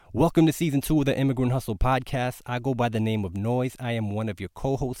Welcome to Season 2 of the Immigrant Hustle Podcast. I go by the name of Noise. I am one of your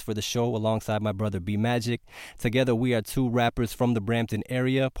co-hosts for the show alongside my brother B Magic. Together we are two rappers from the Brampton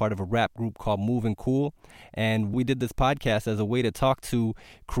area, part of a rap group called Moving Cool. And we did this podcast as a way to talk to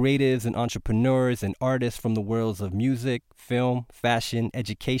creatives and entrepreneurs and artists from the worlds of music, film, fashion,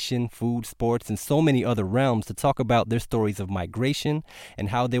 education, food, sports, and so many other realms to talk about their stories of migration and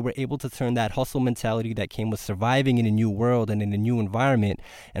how they were able to turn that hustle mentality that came with surviving in a new world and in a new environment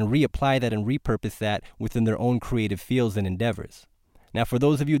and reapply that and repurpose that within their own creative fields and endeavors. Now, for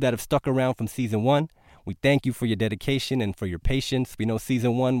those of you that have stuck around from Season 1, we thank you for your dedication and for your patience. We know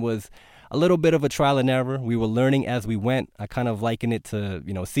Season 1 was a little bit of a trial and error. We were learning as we went. I kind of liken it to,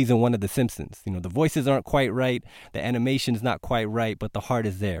 Season 1 of The Simpsons. The voices aren't quite right, the animation's not quite right, but the heart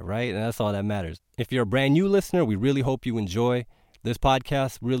is there, right? And that's all that matters. If you're a brand new listener, we really hope you enjoy. This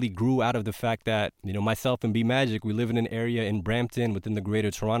podcast really grew out of the fact that, myself and B Magic, we live in an area in Brampton within the greater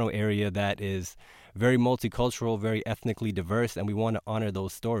Toronto area that is very multicultural, very ethnically diverse, and we want to honor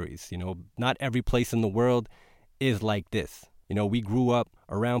those stories. Not every place in the world is like this. We grew up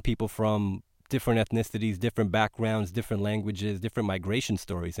around people from different ethnicities, different backgrounds, different languages, different migration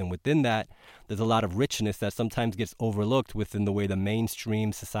stories. And within that, there's a lot of richness that sometimes gets overlooked within the way the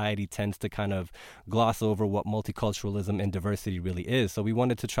mainstream society tends to kind of gloss over what multiculturalism and diversity really is. So we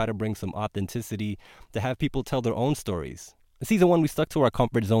wanted to try to bring some authenticity to have people tell their own stories. In Season 1, we stuck to our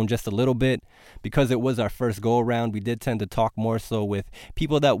comfort zone just a little bit because it was our first go-around. We did tend to talk more so with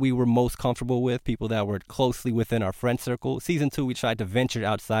people that we were most comfortable with, people that were closely within our friend circle. Season 2, we tried to venture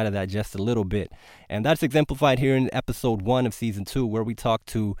outside of that just a little bit. And that's exemplified here in Episode 1 of Season 2, where we talked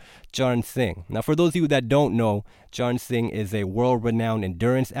to Charan Singh. Now, for those of you that don't know, Charan Singh is a world-renowned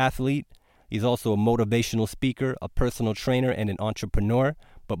endurance athlete. He's also a motivational speaker, a personal trainer, and an entrepreneur.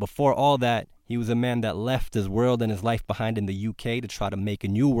 But before all that, he was a man that left his world and his life behind in the UK to try to make a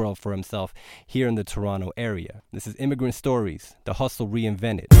new world for himself here in the Toronto area. This is Immigrant Stories, the hustle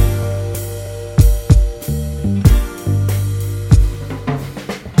reinvented.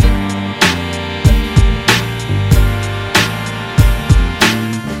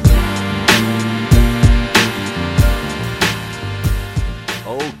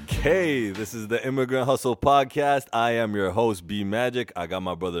 Hey, this is the Immigrant Hustle Podcast. I am your host, B Magic. I got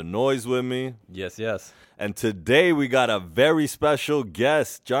my brother Noise with me. Yes. And today we got a very special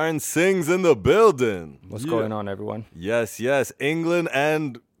guest. Charan Singh's in the building. What's going on, everyone? Yes. England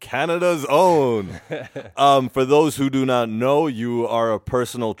and Canada's own. For those who do not know, you are a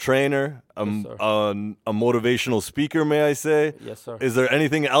personal trainer, a motivational speaker, may I say? Yes, sir. Is there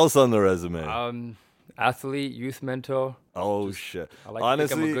anything else on the resume? Athlete, youth mentor. Oh, shit. I like Honestly,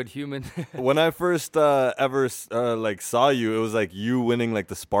 to think I'm a good human. when I first ever saw you, it was like you winning like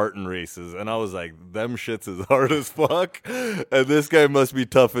the Spartan races. And I was like, them shits is hard as fuck. And this guy must be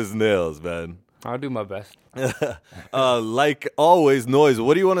tough as nails, man. I'll do my best. Like always, Noise,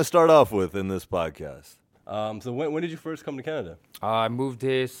 what do you want to start off with in this podcast? So when did you first come to Canada? I moved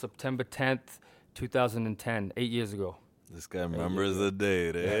here September 10th, 2010, 8 years ago. This guy remembers the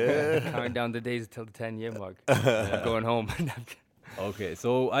date, eh? Counting down the days until the 10-year mark. Going home. Okay,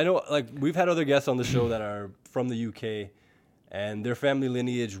 so I know, we've had other guests on the show that are from the UK, and their family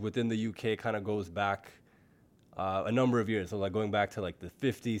lineage within the UK kind of goes back a number of years. So, going back to, the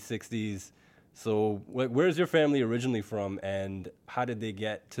 50s, 60s. So, where's your family originally from, and how did they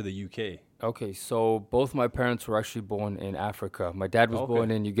get to the UK? Okay, so both my parents were actually born in Africa. My dad was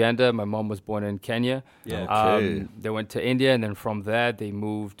born in Uganda. My mom was born in Kenya. Yeah. Okay. They went to India, and then from there, they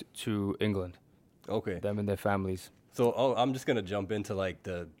moved to England. Okay. Them and their families. So, I'm just going to jump into,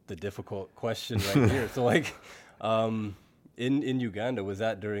 the difficult question right here. So, in Uganda, was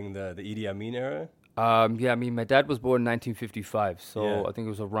that during the Idi Amin era? My dad was born in 1955, so Yeah. I think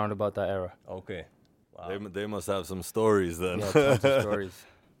it was around about that era. Okay. Wow. They must have some stories then. Yeah, tons of stories.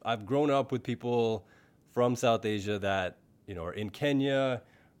 I've grown up with people from South Asia that, are in Kenya,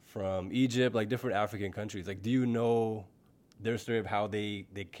 from Egypt, different African countries. Do you know their story of how they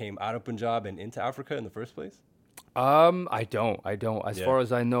came out of Punjab and into Africa in the first place? I don't. As far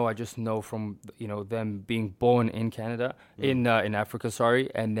as I know, I just know from, them being born in Canada, in Africa,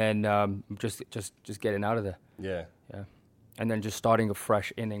 and then just getting out of there. Yeah. Yeah. And then just starting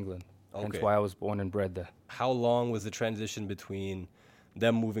afresh in England. Okay. That's why I was born and bred there. How long was the transition between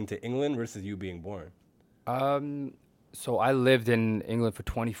them moving to England versus you being born? So I lived in England for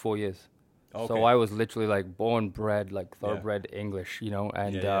 24 years. Okay. So I was literally born, bred, thoroughbred English,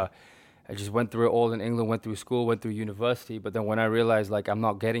 and I just went through it all in England, went through school, went through university. But then when I realized I'm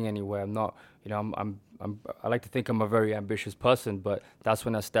not getting anywhere, I'm not, I like to think I'm a very ambitious person, but that's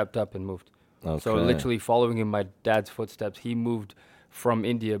when I stepped up and moved. Okay. So literally following in my dad's footsteps, he moved from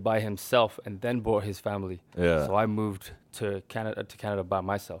India by himself and then brought his family. Yeah. So I moved to Canada by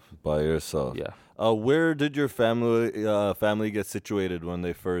myself. By yourself. Yeah. Where did your family get situated when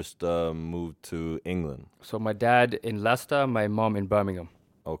they first moved to England? So my dad in Leicester, my mom in Birmingham.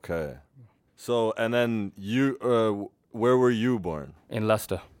 Okay. So, and then you, where were you born? In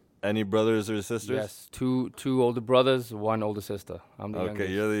Leicester. Any brothers or sisters? Yes, two older brothers, one older sister. I'm the youngest.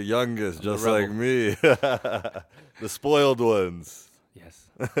 Okay, you're the youngest, I'm just the like me. The spoiled ones. Yes.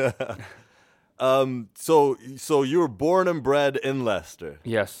 So you were born and bred in Leicester.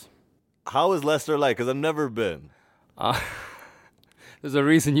 Yes. How is Leicester like? Because I've never been. There's a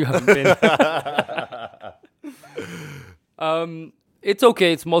reason you haven't been. It's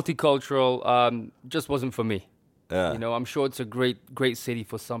okay. It's multicultural. Just wasn't for me. Yeah. You know, I'm sure it's a great city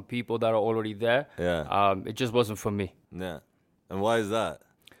for some people that are already there. Yeah. It just wasn't for me. Yeah. And why is that?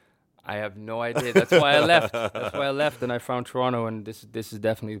 I have no idea. That's why I left. That's why I left, and I found Toronto, and this is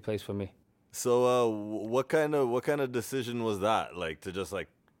definitely the place for me. So, what kind of decision was that? Like to just like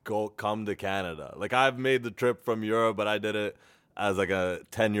come to Canada? Like I've made the trip from Europe, but I did it as like a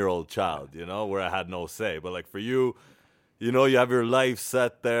 10-year-old child, you know, where I had no say. But like for you, you know, you have your life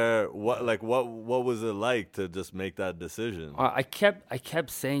set there. What was it like to just make that decision? I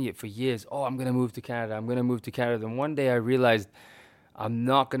kept saying it for years. Oh, I'm gonna move to Canada. I'm gonna move to Canada. And one day I realized I'm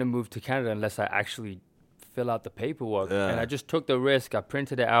not gonna move to Canada unless I actually fill out the paperwork. Yeah. And I just took the risk. I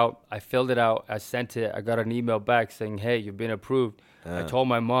printed it out. I filled it out. I sent it. I got an email back saying, "Hey, you've been approved." Yeah. I told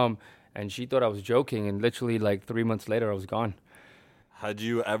my mom, and she thought I was joking. And literally, like 3 months later, I was gone. Had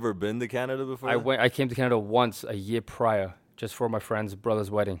you ever been to Canada before? I came to Canada once a year prior, just for my friend's brother's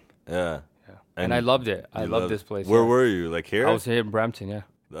wedding. Yeah. Yeah. And I loved it. I loved this place. Where yeah. were you? Like here? I was here in Brampton, yeah.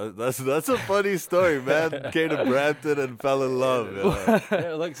 That's a funny story, man. Came to Brampton and fell in love. Yeah.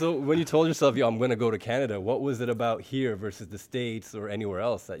 Yeah, like, so when you told yourself, I'm going to go to Canada, what was it about here versus the States or anywhere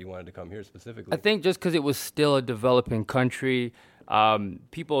else that you wanted to come here specifically? I think just because it was still a developing country,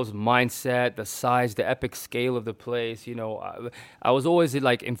 people's mindset, the size, the epic scale of the place, you know, I was always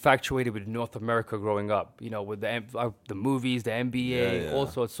like infatuated with North America growing up, you know, with the movies, the NBA, all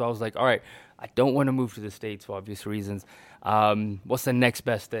sorts. So I was like, all right, I don't want to move to the States for obvious reasons. What's the next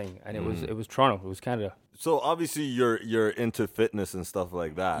best thing? And it was Toronto. It was Canada. So obviously you're into fitness and stuff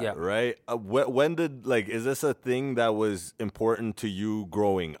like that, Yeah. right? When did is this a thing that was important to you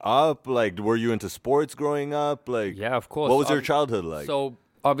growing up? Like, were you into sports growing up? Like, Yeah, of course. What was your childhood like? So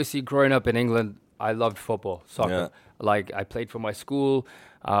obviously, growing up in England, I loved football, soccer. Yeah. Like I played for my school.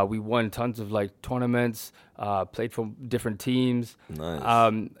 We won tons of like tournaments. Played for different teams.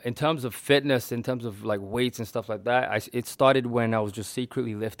 Nice. In terms of fitness, in terms of like weights and stuff like that, it started when I was just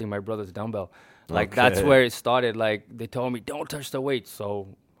secretly lifting my brother's dumbbell. Like that's Okay. where it started. Like they told me, don't touch the weights,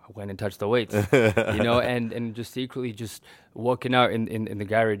 so I went and touched the weights. You know, and just secretly just working out in the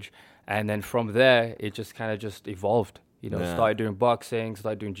garage, and then from there it just kind of just evolved. You know, Yeah. started doing boxing,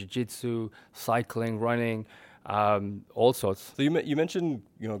 started doing jiu-jitsu, cycling, running, all sorts. So you mentioned,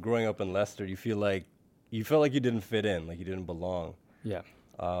 you know, growing up in Leicester, you felt like you didn't fit in, like you didn't belong. Yeah.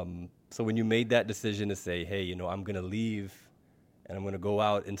 So when you made that decision to say, hey, you know, I'm going to leave and I'm going to go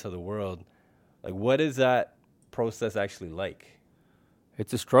out into the world, like what is that process actually like?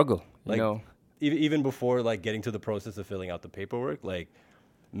 It's a struggle, you Like know. even before like getting to the process of filling out the paperwork, like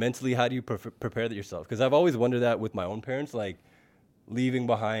mentally, how do you prepare that yourself? Because I've always wondered that with my own parents, like leaving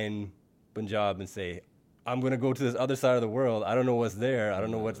behind Punjab and say, I'm going to go to this other side of the world. I don't know what's there. I don't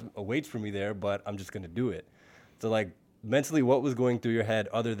know what awaits for me there, but I'm just going to do it. So like mentally, what was going through your head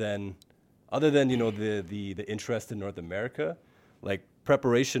other than you know the interest in North America, like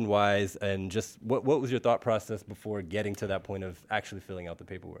preparation wise, and just what was your thought process before getting to that point of actually filling out the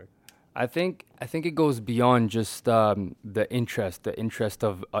paperwork? I think it goes beyond just the interest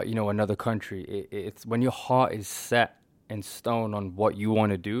of you know, another country. It's when your heart is set in stone on what you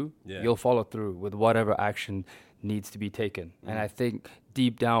want to do, you'll follow through with whatever action needs to be taken. And I think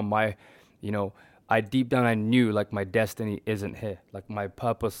deep down I knew like my destiny isn't here. Like my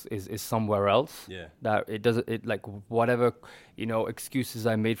purpose is somewhere else. Yeah. That it like whatever, you know, excuses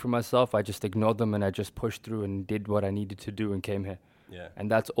I made for myself, I just ignored them and I just pushed through and did what I needed to do and came here. Yeah.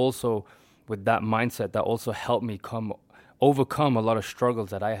 And that's also, with that mindset, that also helped me overcome a lot of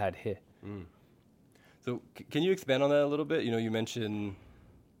struggles that I had here. So can you expand on that a little bit? You know, you mentioned,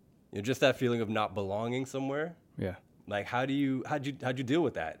 you know, just that feeling of not belonging somewhere. Yeah. Like how'd you deal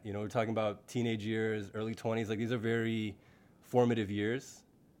with that? You know, we're talking about teenage years, early 20s. Like these are very formative years.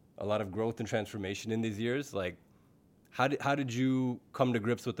 A lot of growth and transformation in these years. Like how did you come to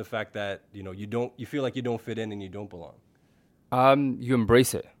grips with the fact that, you know, you feel like you don't fit in and you don't belong? You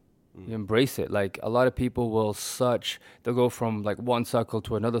embrace it. You embrace it. Like a lot of people they'll go from like one circle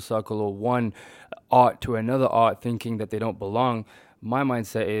to another circle or one art to another art thinking that they don't belong. My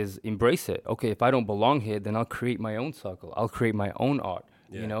mindset is embrace it. Okay, if I don't belong here, then I'll create my own circle. I'll create my own art,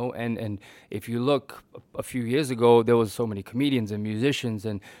 you know? And if you look a few years ago, there was so many comedians and musicians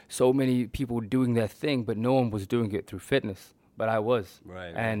and so many people doing their thing, but no one was doing it through fitness. But I was.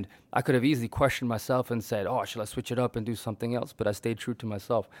 Right. And I could have easily questioned myself and said, oh, should I switch it up and do something else? But I stayed true to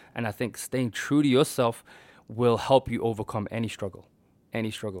myself. And I think staying true to yourself will help you overcome any struggle. Any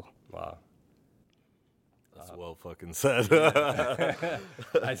struggle. Wow. That's well fucking said.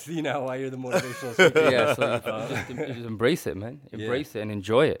 I see now why you're the motivational speaker. Yeah, so you just embrace it, man. Embrace it and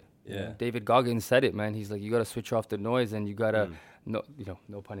enjoy it. Yeah. David Goggins said it, man. He's like, you got to switch off the noise and you got to... No,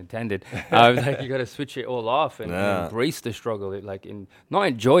 no pun intended. Like you gotta switch it all off and embrace the struggle. Not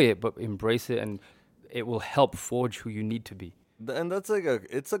enjoy it, but embrace it, and it will help forge who you need to be. And that's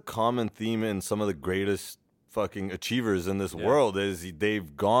it's a common theme in some of the greatest fucking achievers in this world. Is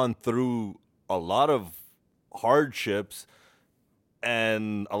they've gone through a lot of hardships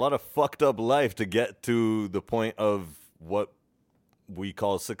and a lot of fucked up life to get to the point of what we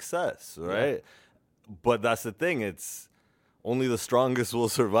call success, right? Yeah. But that's the thing. It's only the strongest will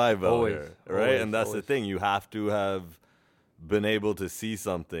survive out here, right? Always, and that's the thing. You have to have been able to see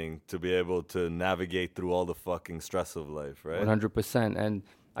something to be able to navigate through all the fucking stress of life, right? 100%. And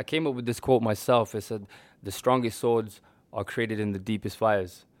I came up with this quote myself. It said, the strongest swords are created in the deepest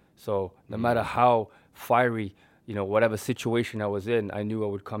fires. So no matter how fiery, whatever situation I was in, I knew I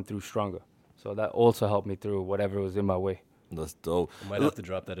would come through stronger. So that also helped me through whatever was in my way. That's dope. I might have to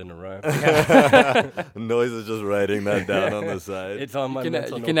drop that in a rhyme. Noise is just writing that down on the side. It's on my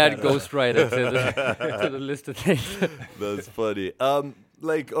mental You can add ghostwriter to the list of things. That's funny.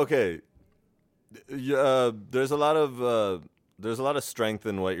 Okay, there's a lot of strength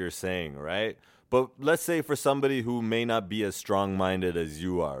in what you're saying, right? But let's say for somebody who may not be as strong-minded as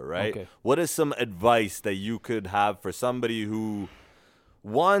you are, right? Okay. What is some advice that you could have for somebody who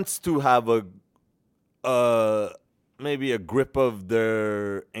wants to have maybe a grip of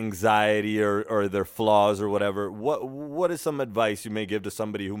their anxiety or their flaws or whatever? What is some advice you may give to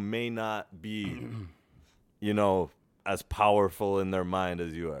somebody who may not be, as powerful in their mind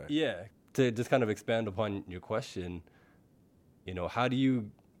as you are? Yeah. To just kind of expand upon your question, how do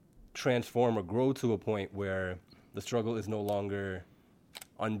you transform or grow to a point where the struggle is no longer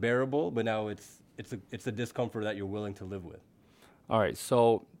unbearable, but now it's a discomfort that you're willing to live with? All right.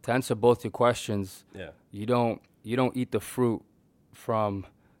 So to answer both your questions, you don't eat the fruit from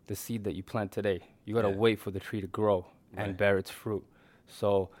the seed that you plant today. You got to wait for the tree to grow and bear its fruit.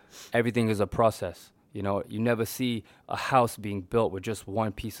 So everything is a process. You never see a house being built with just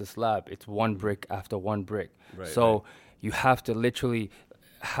one piece of slab. It's one brick after one brick. You have to literally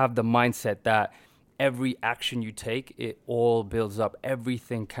have the mindset that every action you take, it all builds up.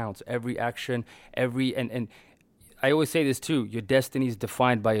 Everything counts. Every action, and I always say this too, your destiny is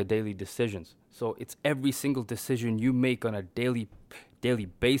defined by your daily decisions. So it's every single decision you make on a daily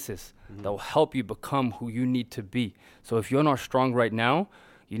basis that will help you become who you need to be. So if you're not strong right now,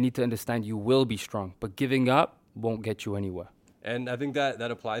 you need to understand you will be strong. But giving up won't get you anywhere. And I think that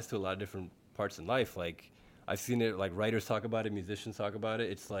applies to a lot of different parts in life. Like I've seen it, like writers talk about it, musicians talk about it.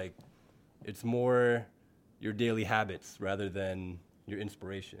 It's like, it's more your daily habits rather than your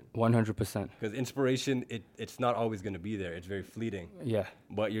inspiration. 100%. Because inspiration, it's not always going to be there. It's very fleeting. Yeah.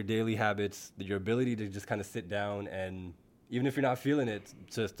 But your daily habits, your ability to just kind of sit down and even if you're not feeling it,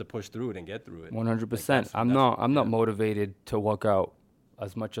 just to push through it and get through it. 100%. I'm not motivated to work out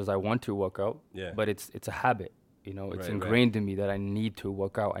as much as I want to work out. Yeah. But it's a habit. It's ingrained in me that I need to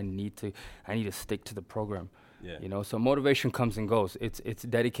work out. I need to stick to the program. Yeah. So motivation comes and goes. It's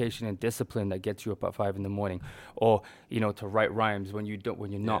dedication and discipline that gets you up at 5 a.m, or to write rhymes when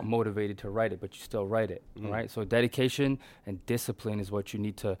you're not motivated to write it, but you still write it. All right. So dedication and discipline is what you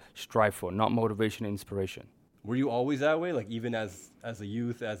need to strive for, not motivation and inspiration. Were you always that way, like even as a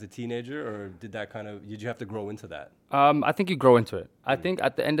youth, as a teenager, or did you have to grow into that? I think you grow into it. I think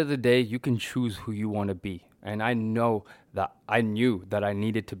at the end of the day, you can choose who you want to be. And I knew that I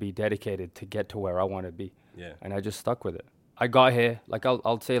needed to be dedicated to get to where I want to be. Yeah. And I just stuck with it. I got here, like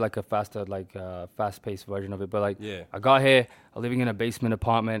I'll say like a fast-paced version of it, but I got here, living in a basement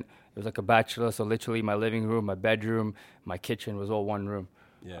apartment. It was like a bachelor, so literally my living room, my bedroom, my kitchen was all one room.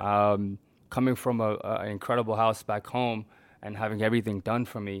 Yeah. Coming from an incredible house back home and having everything done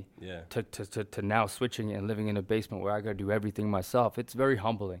for me, to now switching and living in a basement where I got to do everything myself, it's very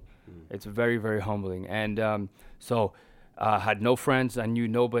humbling. It's very, very humbling. And Had no friends. I knew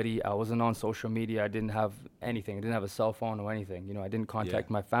nobody. I wasn't on social media. I didn't have anything. I didn't have a cell phone or anything. You know, I didn't contact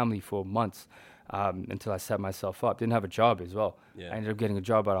my family for months until I set myself up. Didn't have a job as well. I ended up getting a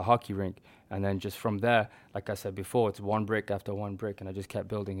job at a hockey rink. And then just from there, like I said before, it's one brick after one brick. And I just kept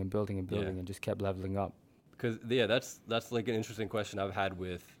building and building and building and just kept leveling up. Because, that's like an interesting question I've had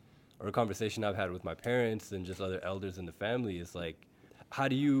or a conversation I've had with my parents and just other elders in the family is like, how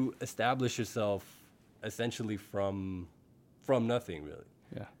do you establish yourself essentially from nothing, really?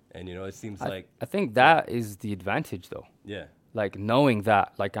 Yeah. And, you know, it seems I think that is the advantage, though. Yeah. Like knowing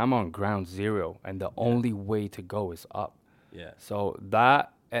that, like I'm on ground zero and the only way to go is up. Yeah. So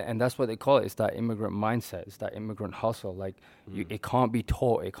that, and that's what they call it. It's that immigrant mindset. It's that immigrant hustle. Like it can't be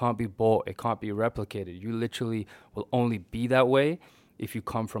taught. It can't be bought. It can't be replicated. You literally will only be that way if you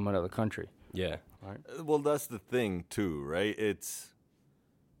come from another country. Yeah. Right. Well, that's the thing too, right? It's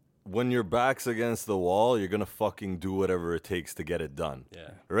when your back's against the wall, you're gonna fucking do whatever it takes to get it done.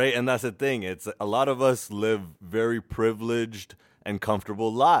 Yeah. Right? And that's the thing. It's a lot of us live very privileged and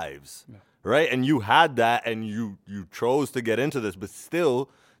comfortable lives. Yeah. Right? And you had that and you chose to get into this, but still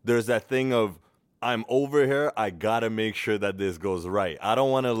there's that thing of I'm over here, I gotta make sure that this goes right. I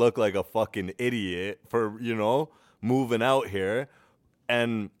don't wanna look like a fucking idiot for, you know, moving out here.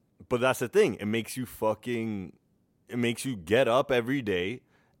 But that's the thing. It makes you get up every day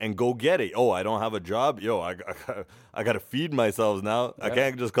and go get it. Oh, I don't have a job. Yo, I got to feed myself now. Yeah. I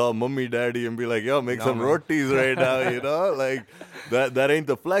can't just call mommy, daddy and be like, yo, make some rotis right now, you know? Like, that ain't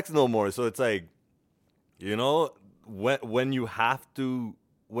the flex no more. So it's like, you know, when your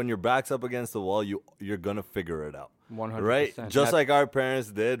back's up against the wall, you're going to figure it out. 100%. Right? Just like our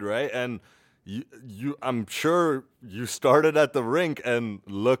parents did, right? And I'm sure you started at the rink and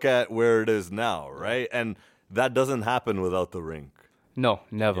look at where it is now, right? And that doesn't happen without the rink. No,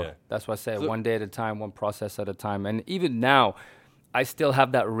 never. Yeah. That's why I say one day at a time, one process at a time. And even now, I still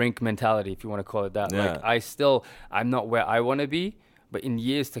have that rink mentality, if you want to call it that. Yeah. Like I'm not where I want to be, but in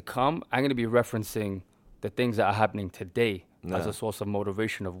years to come, I'm going to be referencing the things that are happening today as a source of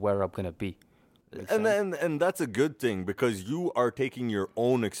motivation of where I'm going to be. And that's a good thing because you are taking your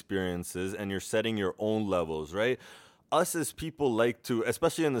own experiences and you're setting your own levels, right? Us as people like to,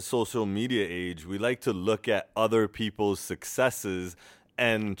 especially in the social media age, we like to look at other people's successes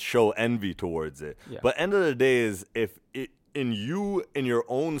and show envy towards it. Yeah. But end of the day is in your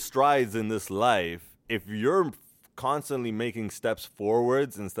own strides in this life, if you're constantly making steps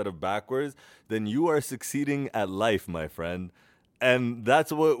forwards instead of backwards, then you are succeeding at life, my friend. And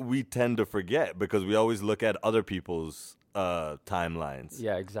that's what we tend to forget because we always look at other people's timelines.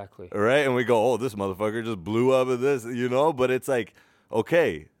 Yeah, exactly. Right? And we go, oh, this motherfucker just blew up at this, you know? But it's like,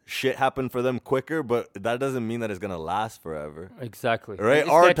 okay, shit happened for them quicker, but that doesn't mean that it's going to last forever. Exactly. Right?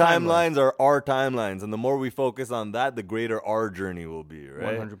 Our timelines are our timelines. And the more we focus on that, the greater our journey will be,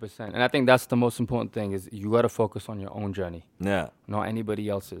 right? 100%. And I think that's the most important thing is you got to focus on your own journey. Yeah. Not anybody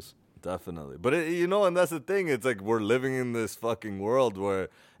else's. Definitely. But, and that's the thing. It's like we're living in this fucking world where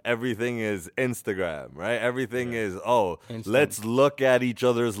everything is Instagram, right? Everything is, instant. Let's look at each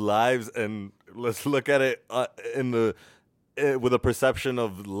other's lives and let's look at it with a perception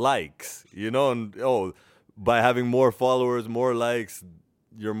of likes, and, by having more followers, more likes,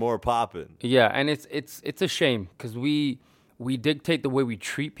 you're more popping. Yeah, and it's a shame because we dictate the way we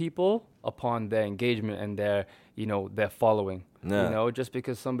treat people upon their engagement and their following. Yeah. Just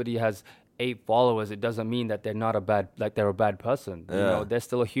because somebody has 8 followers, it doesn't mean that they're not they're a bad person. Yeah. They're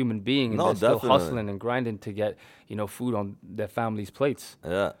still a human being and they're still hustling and grinding to get, food on their family's plates.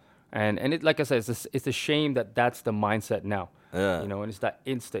 Yeah. And it, like I said, it's a shame that that's the mindset now. Yeah. And it's that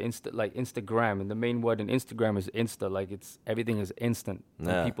Insta, like Instagram, and the main word in Instagram is Insta, like everything is instant. Yeah.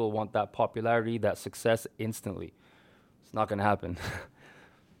 And people want that popularity, that success instantly. It's not going to happen.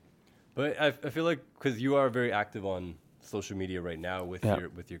 But I feel like because you are very active on social media right now with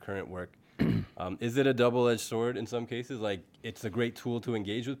your current work, is it a double-edged sword in some cases? Like it's a great tool to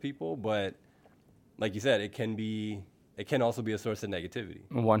engage with people, but like you said, it can also be a source of negativity.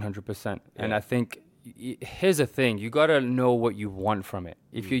 100%. Yeah. And I think here's the thing: you gotta know what you want from it.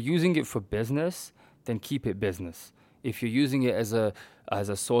 If you're using it for business, then keep it business. If you're using it as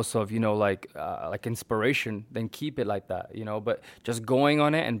a source of like inspiration, then keep it like that. But just going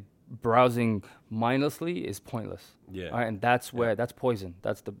on it and browsing mindlessly is pointless. Yeah. All right, and that's poison.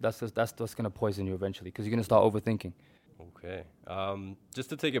 That's what's gonna poison you eventually because you're gonna start overthinking. Okay. Just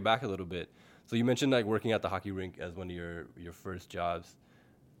to take it back a little bit. So you mentioned like working at the hockey rink as one of your first jobs.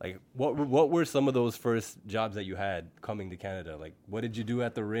 Like what were some of those first jobs that you had coming to Canada? Like what did you do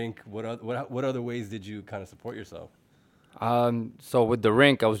at the rink? What other ways did you kind of support yourself? So with the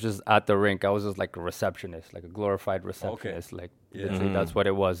rink, I was just at the rink. I was just like a receptionist, like a glorified receptionist. Like literally, that's what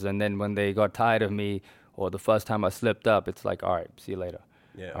it was. And then when they got tired of me, or the first time I slipped up, it's like, all right, see you later.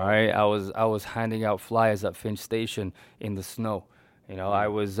 Yeah. All right. I was handing out flyers at Finch Station in the snow. You know, I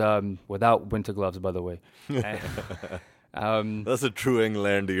was without winter gloves, by the way. That's a true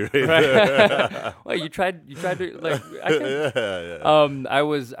Englander right there. Well, you tried to like. I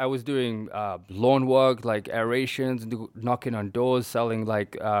was doing lawn work, like aerations, knocking on doors, selling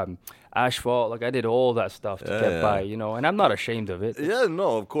like asphalt. Like I did all that stuff to get by, you know. And I'm not ashamed of it. Yeah,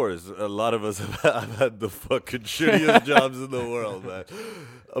 no, of course. A lot of us have had the fucking shittiest jobs in the world, man.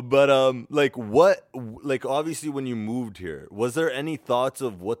 But like obviously when you moved here, was there any thoughts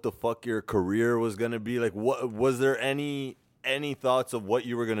of what the fuck your career was gonna be? Like, what was there any thoughts of what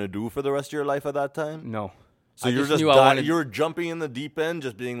you were gonna do for the rest of your life at that time? No. So you were jumping in the deep end,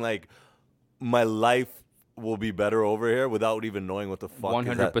 just being like, my life will be better over here, without even knowing what the fuck.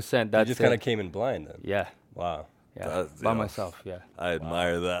 100%. You just kind of came in blind then. Yeah. Wow. Yeah, by myself, yeah. I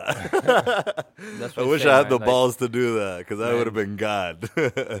admire that. I wish I had the balls to do that, because I would have been God.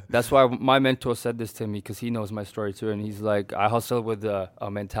 That's why my mentor said this to me, because he knows my story too, and he's like, I hustle with a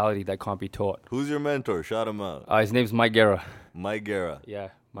mentality that can't be taught. Who's your mentor? Shout him out. His name's Mike Guerra. Mike Guerra.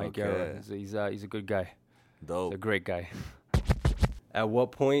 Yeah, Mike Guerra. He's a good guy. Dope. He's a great guy. At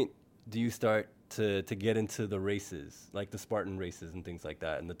what point do you start to get into the races, like the Spartan races and things like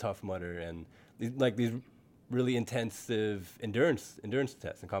that, and the Tough Mudder, and these really intensive endurance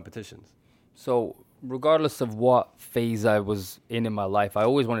tests and competitions? So regardless of what phase I was in my life, I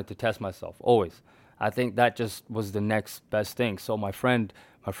always wanted to test myself, always. I think that just was the next best thing. So my friend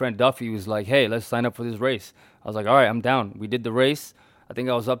Duffy was like, hey, let's sign up for this race. I was like, all right, I'm down. We did the race. I think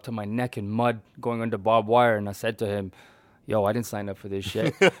I was up to my neck in mud going under barbed wire, and I said to him, yo, I didn't sign up for this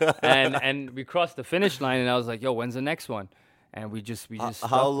shit. and we crossed the finish line, and I was like, yo, when's the next one? And we just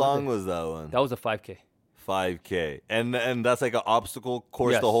how long was that one? That was a 5K. 5K. And that's like an obstacle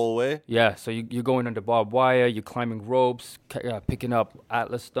course the whole way? Yeah, so you're going under barbed wire, you're climbing ropes, picking up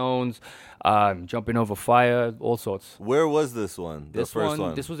Atlas stones, jumping over fire, all sorts. Where was this one? This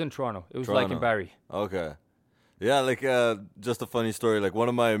was in Toronto. It was like in Barrie. Okay. Yeah, like just a funny story. Like one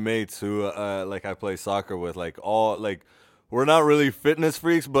of my mates who like I play soccer with, like we're not really fitness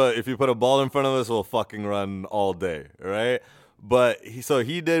freaks, but if you put a ball in front of us, we'll fucking run all day, right? But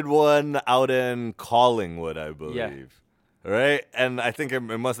he did one out in Collingwood, I believe. Yeah. Right? And I think it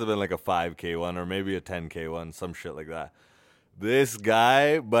must have been like a 5K one or maybe a 10K one, some shit like that. This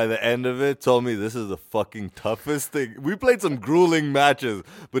guy, by the end of it, told me this is the fucking toughest thing. We played some grueling matches,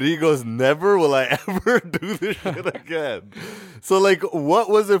 but he goes, never will I ever do this shit again. So, like, what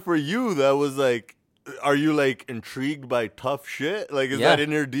was it for you that was like, are you like intrigued by tough shit? Like, is that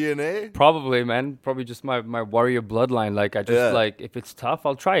in your DNA? Probably, man. Probably just my warrior bloodline. Like, I just like, if it's tough,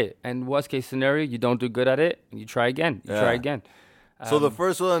 I'll try it. And worst case scenario, you don't do good at it, and you try again. Try again. So the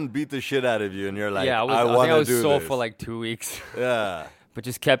first one beat the shit out of you, and you're like, I want to do this. I was sore for like 2 weeks. Yeah. But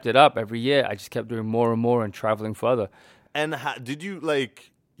just kept it up every year. I just kept doing more and more and traveling further. And did you like?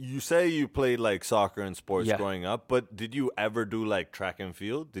 You say you played like soccer and sports growing up, but did you ever do like track and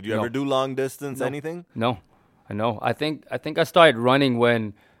field? Did you ever do long distance, anything? No, I know. I think I started running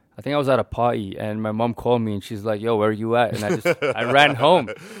when I think I was at a party and my mom called me and she's like, "Yo, where are you at?" And I ran home.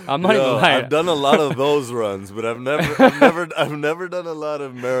 I'm not even lying. I've done a lot of those runs, but I've never done a lot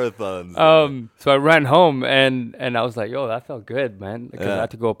of marathons. So I ran home and I was like, "Yo, that felt good, man." Because I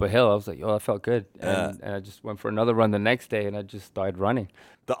had to go up a hill. I was like, "Yo, that felt good." And I just went for another run the next day and I just started running.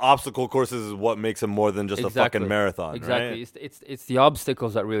 The obstacle courses is what makes it more than just a fucking marathon, exactly. Right? It's the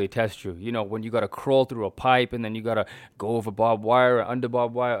obstacles that really test you. You know, when you got to crawl through a pipe and then you got to go over barbed wire, under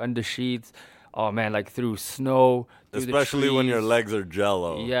barbed wire, under sheets. Oh, man, like through snow, through especially when your legs are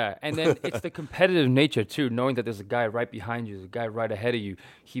jello. Yeah, and then it's the competitive nature, too, knowing that there's a guy right behind you, there's a guy right ahead of you.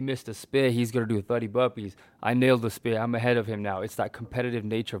 He missed a spear, he's going to do 30 burpees. I nailed the spear, I'm ahead of him now. It's that competitive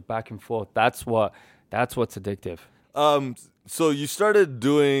nature of back and forth. That's what's addictive. So you started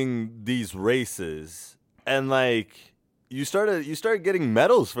doing these races, and like you started getting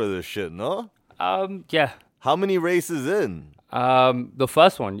medals for this shit, no? Yeah. How many races in? The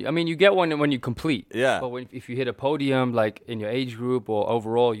first one. I mean, you get one when you complete. Yeah. But if you hit a podium, like in your age group or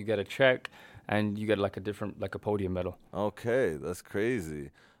overall, you get a check, and you get like a podium medal. Okay, that's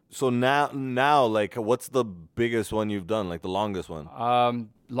crazy. So now, like, what's the biggest one you've done? Like the longest one?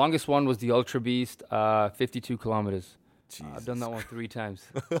 Longest one was the Ultra Beast, 52 kilometers. I've done that one 3 times.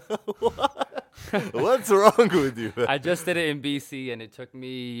 What's wrong with you? I just did it in BC, and it took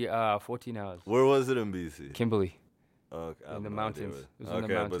me 14 hours. Where was it in BC? Kimberley. Okay, I have in the no idea mountains. where- It was in the Okay,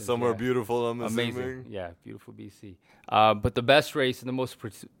 but mountains, somewhere yeah. beautiful, I'm Amazing. assuming. Yeah, beautiful BC. But the best race and the most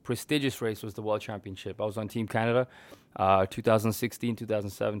prestigious race was the World Championship. I was on Team Canada, 2016,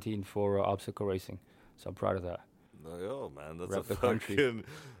 2017 for obstacle racing. So I'm proud of that. Yo, man, that's Rep a the country. fucking...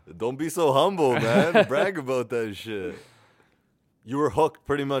 Don't be so humble, man. Brag about that shit. You were hooked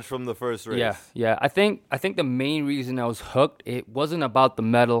pretty much from the first race. Yeah. I think the main reason I was hooked, it wasn't about the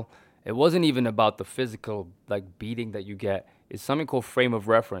medal. It wasn't even about the physical like beating that you get. It's something called frame of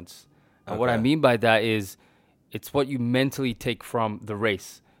reference. And what I Okay. mean by that is it's what you mentally take from the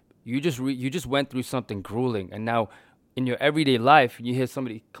race. You just went through something grueling, and now in your everyday life, you hear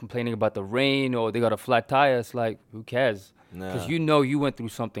somebody complaining about the rain or they got a flat tire. It's like, who cares? Because Nah. you went through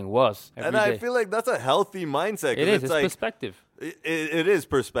something worse. And I feel like that's a healthy mindset. 'Cause it is. It's like, perspective. it is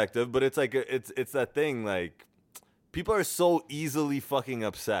perspective, but it's like it's that thing like people are so easily fucking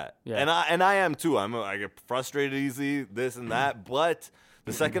upset, Yeah. and I am too. I get frustrated easily, this and that. But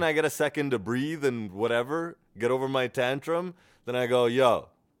the second I get a second to breathe and whatever, get over my tantrum, then I go, yo,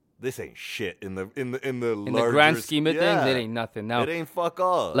 this ain't shit in the In the larger grand scheme of things, yeah. it ain't nothing. Now, It ain't fuck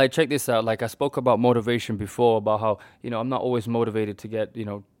all. like, check this out. Like, I spoke about motivation before, about how, I'm not always motivated to get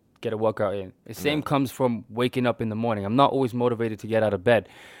a workout in. The same comes from waking up in the morning. I'm not always motivated to get out of bed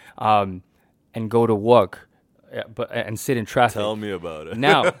and go to work and sit in traffic. Tell me about it.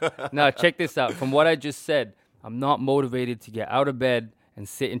 Now, check this out. From what I just said, I'm not motivated to get out of bed and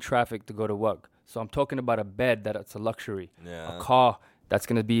sit in traffic to go to work. So I'm talking about a bed that's a luxury, Yeah. a car that's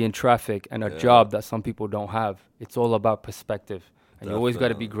going to be in traffic, and a job that some people don't have. It's all about perspective. And you always got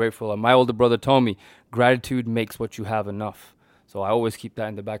to be grateful. And my older brother told me, gratitude makes what you have enough. So I always keep that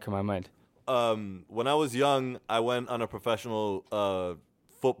in the back of my mind. When I was young, I went on a professional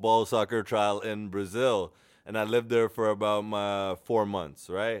football soccer trial in Brazil, and I lived there for about 4 months,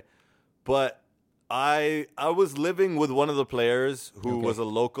 right? But I was living with one of the players who was a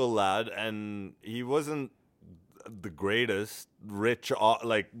local lad, and he wasn't the greatest rich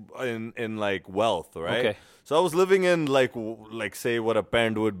like in like wealth, right? Okay. So I was living in like say what a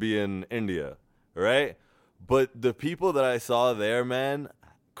parent would be in India, right? But the people that I saw there, man,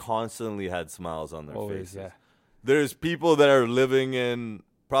 constantly had smiles on their Always, faces. yeah. There's people that are living in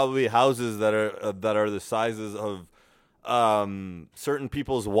probably houses that are the sizes of certain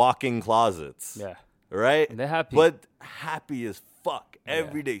people's walk-in closets. Yeah. Right? And they're happy. But happy as fuck.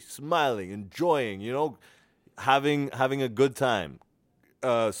 Every day smiling, enjoying, having a good time,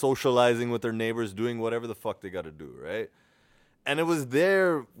 socializing with their neighbors, doing whatever the fuck they got to do, right? And it was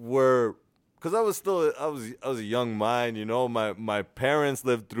there where, because I was a young mind, my parents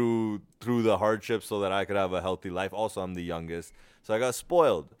lived through the hardships so that I could have a healthy life. Also, I'm the youngest, so I got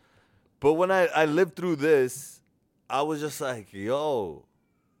spoiled. But when I lived through this, I was just like, yo,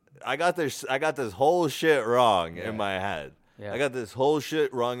 I got this whole shit wrong in my head. Yeah. I got this whole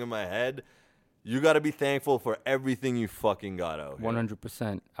shit wrong in my head. You got to be thankful for everything you fucking got out here.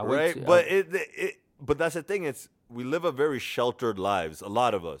 100%. Right? But that's the thing. We live a very sheltered lives, a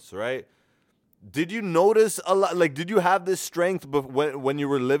lot of us, right? Did you notice a lot? Like, did you have this strength when you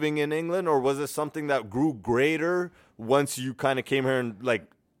were living in England, or was it something that grew greater once you kind of came here and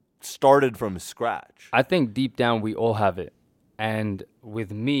like started from scratch? I think deep down we all have it. And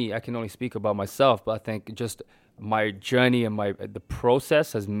with me, I can only speak about myself, but I think just my journey and the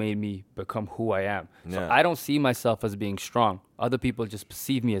process has made me become who I am. So Yeah. I don't see myself as being strong. Other people just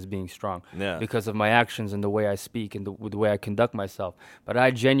perceive me as being strong because of my actions and the way I speak and the way I conduct myself. But I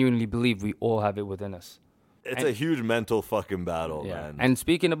genuinely believe we all have it within us. It's a huge mental fucking battle, man. And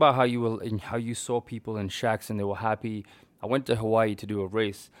speaking about how you saw people in shacks and they were happy, I went to Hawaii to do a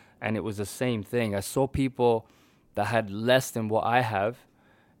race, and it was the same thing. I saw people that had less than what I have,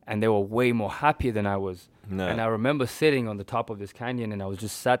 and they were way more happier than I was. Yeah. And I remember sitting on the top of this canyon, and I was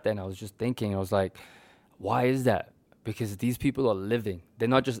just sat there, and I was just thinking, I was like, why is that? Because these people are living. They're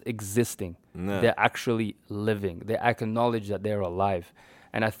not just existing. Yeah. They're actually living. They acknowledge that they're alive.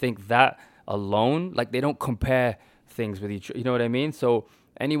 And I think that alone, like, they don't compare things with each other. You know what I mean? So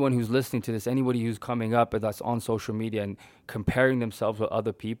anyone who's listening to this, anybody who's coming up and that's on social media and comparing themselves with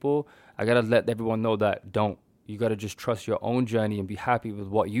other people, I got to let everyone know that don't. You got to just trust your own journey and be happy with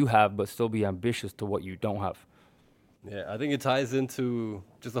what you have, but still be ambitious to what you don't have. Yeah, I think it ties into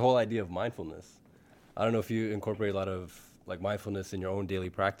just the whole idea of mindfulness. I don't know if you incorporate a lot of like mindfulness in your own daily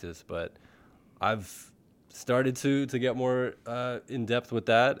practice, but I've started to get more in depth with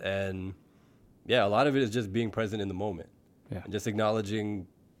that. And yeah, a lot of it is just being present in the moment. Yeah. And just acknowledging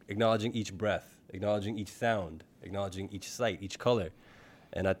each breath, acknowledging each sound, acknowledging each sight, each color.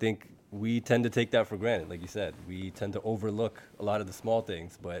 And I think we tend to take that for granted. Like you said, we tend to overlook a lot of the small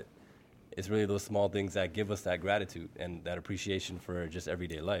things, but it's really those small things that give us that gratitude and that appreciation for just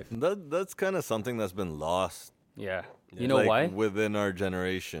everyday life. That's kind of something that's been lost. Yeah. You know why? Within our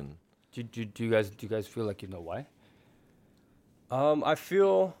generation. Do you guys feel like you know why?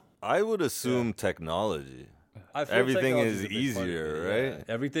 I would assume technology. I feel Everything technology is a big part of easier, it, right?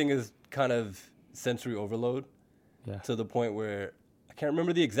 Yeah. Everything is kind of sensory overload. Yeah. To the point where I can't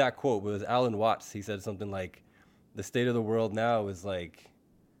remember the exact quote, but it was Alan Watts. He said something like, "The state of the world now is like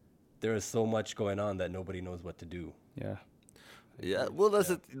there is so much going on that nobody knows what to do." Yeah. Yeah, well,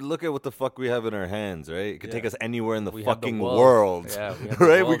 look at what the fuck we have in our hands, right? It could take us anywhere in the We have the fucking world. world, Yeah, we have the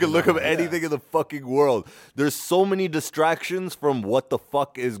right? We world can in look our up hands. anything in the fucking world. There's so many distractions from what the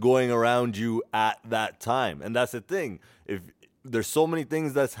fuck is going around you at that time, and that's the thing. If there's so many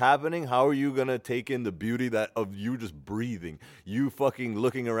things that's happening, how are you gonna take in the beauty of you just breathing, you fucking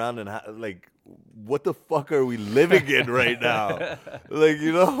looking around and like, what the fuck are we living in right now? Like,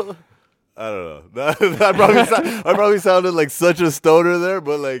 you know. I don't know. I probably sounded like such a stoner there,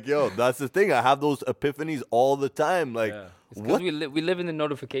 but like, yo, that's the thing. I have those epiphanies all the time. Like, Because we live in the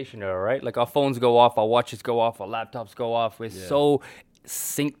notification era, right? Like our phones go off, our watches go off, our laptops go off. We're so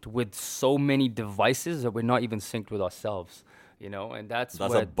synced with so many devices that we're not even synced with ourselves, you know? And that's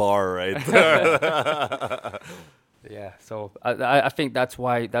a bar right there. Yeah, so I think that's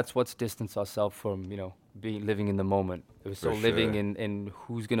what's distanced ourselves from, you know, living in the moment. It was so living in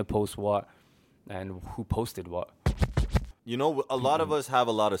who's gonna post what and who posted what. You know, a lot of us have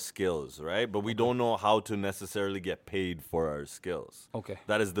a lot of skills, right? But we don't know how to necessarily get paid for our skills. Okay.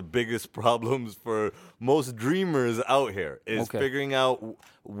 That is the biggest problems for most dreamers out here, is figuring out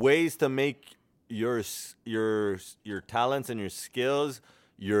ways to make your talents and your skills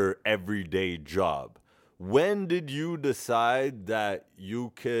your everyday job. When did you decide that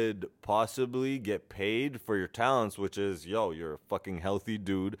you could possibly get paid for your talents, which is, you're a fucking healthy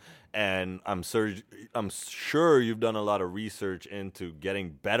dude, and I'm sure you've done a lot of research into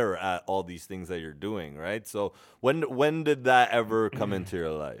getting better at all these things that you're doing, right? So when did that ever come into your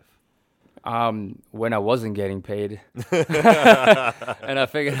life? When I wasn't getting paid, and I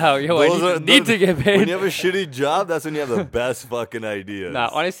figured out, I need to get paid. When you have a shitty job, that's when you have the best fucking ideas. Nah,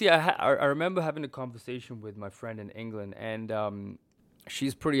 honestly, I remember having a conversation with my friend in England, and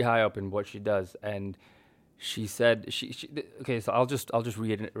she's pretty high up in what she does, and she said okay, so I'll just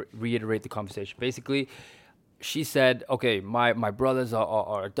reiterate the conversation. Basically, she said, okay, my brothers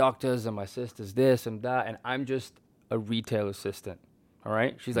are doctors, and my sister's this and that, and I'm just a retail assistant. All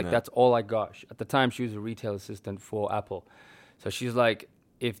right. She's like, that's all I got. At the time, she was a retail assistant for Apple. So she's like,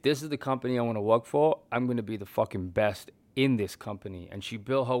 if this is the company I want to work for, I'm going to be the fucking best in this company. And she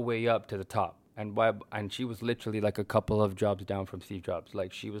built her way up to the top. And she was literally like a couple of jobs down from Steve Jobs.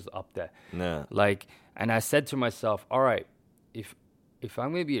 Like, she was up there. Yeah. Like, and I said to myself, all right, if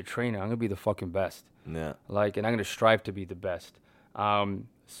I'm going to be a trainer, I'm going to be the fucking best. Yeah. Like, and I'm going to strive to be the best.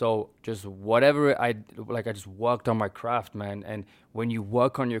 So just whatever I just worked on my craft, man. And when you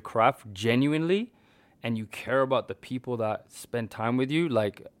work on your craft genuinely and you care about the people that spend time with you,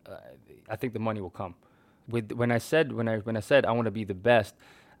 like, I think the money will come. When I said I want to be the best,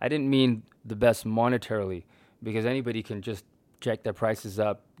 I didn't mean the best monetarily, because anybody can just jack their prices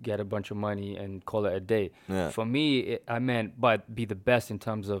up, get a bunch of money, and call it a day. Yeah. For me, I meant be the best in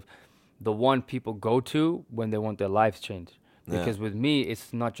terms of the one people go to when they want their lives changed. Because with me,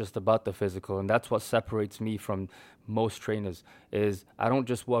 it's not just about the physical, and that's what separates me from most trainers, is I don't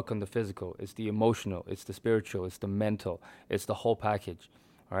just work on the physical. It's the emotional, it's the spiritual, it's the mental, it's the whole package,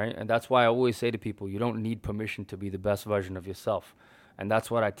 all right? And that's why I always say to people, you don't need permission to be the best version of yourself. And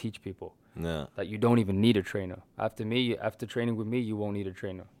that's what I teach people, that you don't even need a trainer. After training with me, you won't need a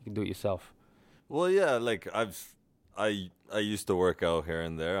trainer. You can do it yourself. Well, yeah, like I used to work out here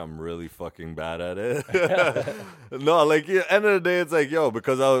and there. I'm really fucking bad at it. No, like, end of the day, it's like,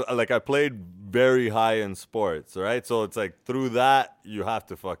 because I played very high in sports, right? So it's like through that, you have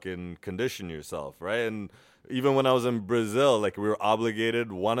to fucking condition yourself, right? And even when I was in Brazil, like, we were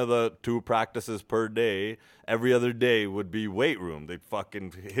obligated, one of the 2 practices per day, every other day would be weight room. They'd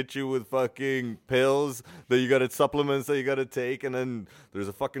fucking hit you with fucking pills that you got supplements that you got to take, and then there's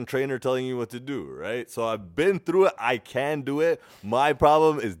a fucking trainer telling you what to do, right? So I've been through it. I can do it. My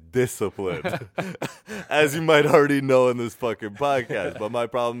problem is discipline, as you might already know in this fucking podcast. But my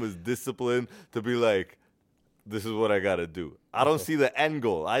problem is discipline to be like, this is what I got to do. I don't see the end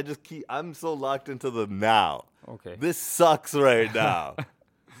goal. I'm so locked into the now. Okay. This sucks right now.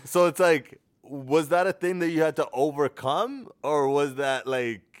 So it's like, was that a thing that you had to overcome, or was that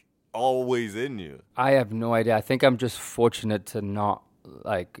like always in you? I have no idea. I think I'm just fortunate to not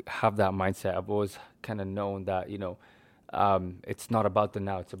like have that mindset. I've always kind of known that, it's not about the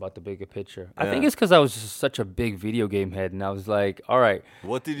now, it's about the bigger picture. I Yeah. think it's because I was just such a big video game head, and I was like, all right,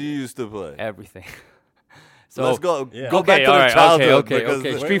 What did you used to play? everything. So let's go. Yeah. Go Okay, back to all the right, childhood. Okay.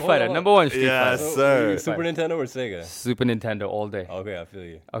 because Street hold Fighter, on. number one. Street Yes, Fighter. sir. Super Nintendo or Sega? Super Nintendo all day. Okay, I feel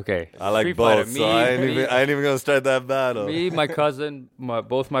you. Okay. I like Street both, Fighter, so I ain't even gonna start that battle. Me, my cousin,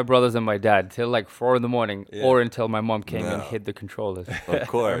 both my brothers and my dad till like 4 a.m, Yeah. or until my mom came and No. hid the controllers. Of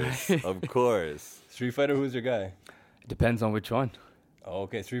course, of course. Street Fighter, who's your guy? Depends on which one. Oh,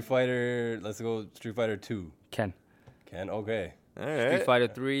 okay, Street Fighter. Let's go Street Fighter 2. Ken. Okay. All Street right. Fighter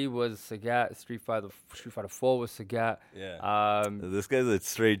 3 was Sagat. Street Fighter 4 was Sagat. Yeah. This guy's a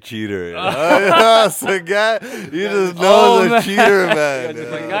straight cheater. You know? Sagat, you just know Oh, he's a man. cheater, man. Just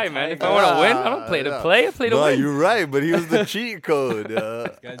you my know? guy, man. If I want to win, I don't play to play. I play to No, win. you're right, but he was the cheat code.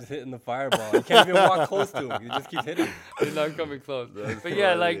 This guy's just hitting the fireball. You can't even walk close to him. You just keep hitting him. You're not coming close. But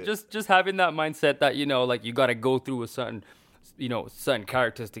yeah, like just having that mindset that like you got to go through a certain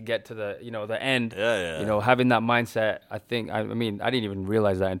characters to get to the end. Yeah. Having that mindset, I think. I mean, I didn't even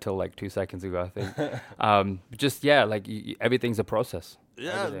realize that until like 2 seconds ago. I think. Like everything's a process.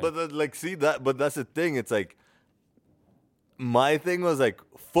 Yeah, Everything. but see that. But that's the thing. It's like my thing was like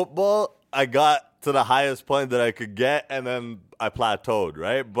football. I got to the highest point that I could get, and then I plateaued.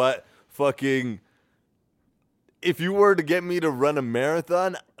 Right, but fucking. If you were to get me to run a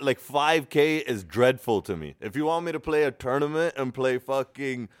marathon, like 5K is dreadful to me. If you want me to play a tournament and play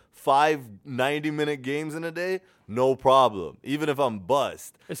fucking 5 90-minute games in a day, no problem. Even if I'm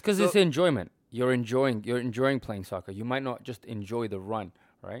bust. It's because it's enjoyment. You're enjoying playing soccer. You might not just enjoy the run,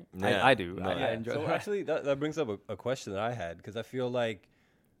 right? Yeah. I do. No. I enjoy. So actually, that brings up a question that I had, because I feel like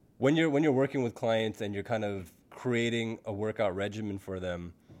when you're working with clients and you're kind of creating a workout regimen for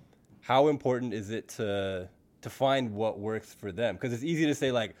them, how important is it to find what works for them? Because it's easy to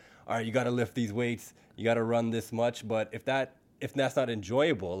say like, all right, you got to lift these weights, you got to run this much, but if that's not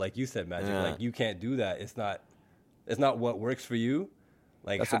enjoyable, like you said, Magic, like you can't do that. It's not what works for you.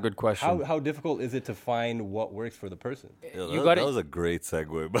 Like That's a good question. How difficult is it to find what works for the person? Yeah, that was a great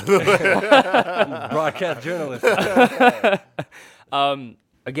segue, by the way. Broadcast journalist.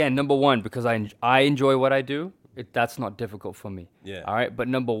 Again, number one, because I enjoy what I do. That's not difficult for me. Yeah. All right. But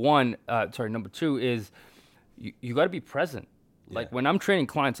number two is you got to be present. Like when I'm training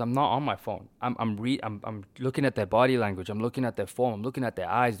clients, I'm not on my phone. I'm looking at their body language. I'm looking at their form. I'm looking at their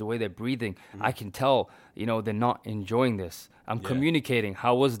eyes, the way they're breathing. Mm-hmm. I can tell, they're not enjoying this. I'm communicating.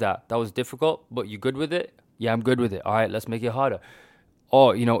 How was that? That was difficult, but you good with it? Yeah, I'm good with it. All right, let's make it harder.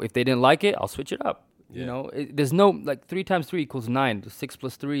 Or, if they didn't like it, I'll switch it up. Yeah. There's no, 3 times 3 equals 9. 6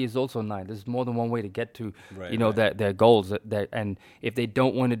 plus 3 is also 9. There's more than one way to get to, their goals. And if they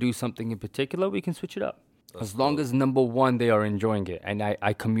don't want to do something in particular, we can switch it up. As long as number one, they are enjoying it, and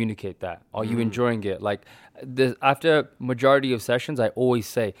I communicate that. Are you enjoying it? Like after majority of sessions, I always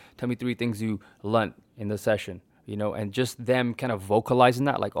say, "Tell me 3 things you learned in the session." And just them kind of vocalizing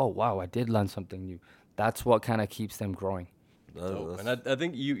that, like, "Oh wow, I did learn something new." That's what kind of keeps them growing. And I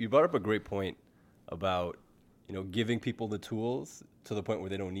think you brought up a great point about giving people the tools to the point where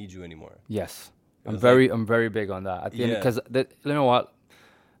they don't need you anymore. Yes, I'm very big on that. At the end, because you know what.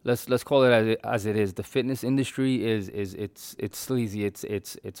 Let's call it as it is. The fitness industry is it's sleazy.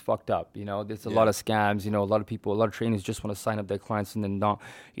 It's fucked up. There's a lot of scams. A lot of trainers just want to sign up their clients and then not,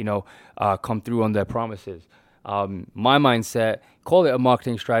 come through on their promises. My mindset, call it a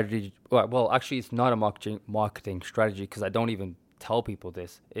marketing strategy. Well, actually, it's not a marketing strategy because I don't even tell people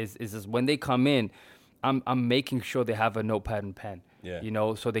this. Is when they come in, I'm making sure they have a notepad and pen.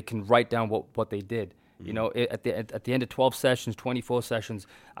 Yeah. So they can write down what they did. At the end of 12 sessions, 24 sessions,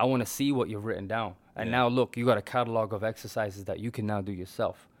 I want to see what you've written down. And now, look, you got a catalog of exercises that you can now do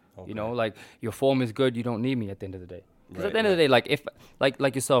yourself. Okay. Like your form is good, you don't need me at the end of the day. Because Right, at the end of the day, like if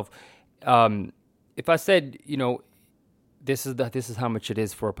like yourself, if I said, this is how much it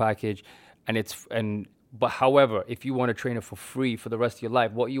is for a package, but however, if you want to train it for free for the rest of your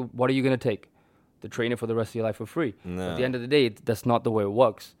life, what are you going to take? The trainer for the rest of your life for free. No. At the end of the day, that's not the way it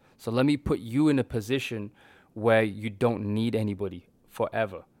works. So let me put you in a position where you don't need anybody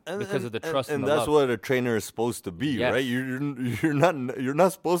forever because of the trust and and the that's love. what a trainer is supposed to be, Yes. right? You're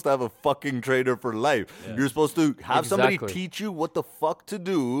not supposed to have a fucking trainer for life. Yeah. You're supposed to have somebody teach you what the fuck to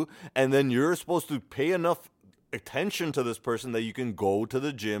do, and then you're supposed to pay enough attention to this person that you can go to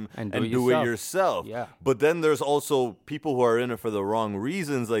the gym and do it yourself. Yeah. But then there's also people who are in it for the wrong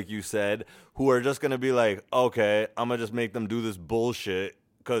reasons, like you said, who are just gonna be like, okay, I'm gonna just make them do this bullshit.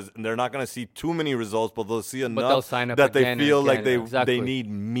 Because they're not going to see too many results, but they'll see enough they'll sign up that they again feel and like again. they need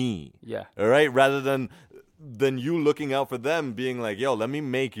me. Yeah. All right? Rather than than you looking out for them, being like, yo, let me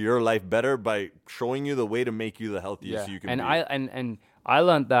make your life better by showing you the way to make you the healthiest you can be. And I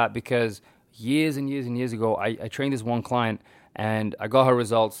learned that because years and years and years ago, I trained this one client and I got her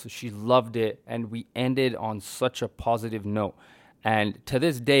results. She loved it, and we ended on such a positive note. And to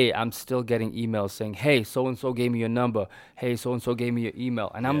this day, I'm still getting emails saying, hey, so-and-so gave me your number. Hey, so-and-so gave me your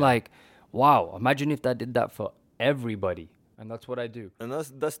email. And I'm like, wow, imagine if that did that for everybody. And that's what I do. And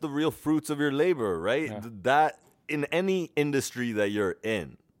that's the real fruits of your labor, right? Yeah. That in any industry that you're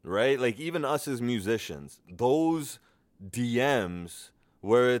in, right? Like even us as musicians, those DMs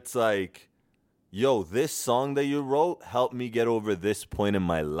where it's like, yo, this song that you wrote helped me get over this point in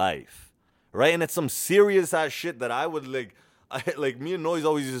my life, right? And it's some serious ass shit that I would like me and Noise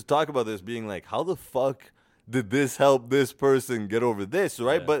always used to talk about this, being like, how the fuck did this help this person get over this,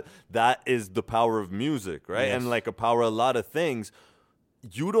 right? Yeah. But that is the power of music, right? Yes. And like a power of a lot of things.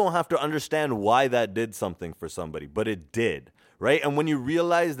 You don't have to understand why that did something for somebody, but it did, right? And when you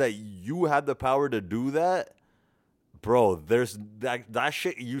realize that you had the power to do that, bro, there's that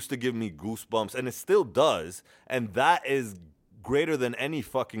shit used to give me goosebumps, and it still does. And that is greater than any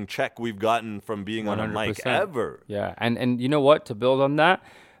fucking check we've gotten from being 100%. On a mic ever. Yeah, and you know what? To build on that,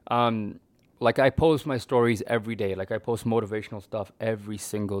 like I post my stories every day. Like I post motivational stuff every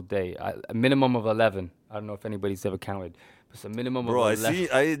single day. A minimum of 11. I don't know if anybody's ever counted. But it's a minimum of 11.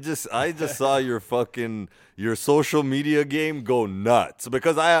 Bro, I just saw your social media game go nuts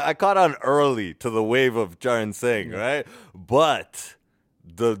because I caught on early to the wave of Charan Singh, right? But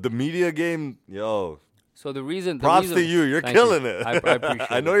the media game, yo. So the reason... Props to you. You're killing it. I appreciate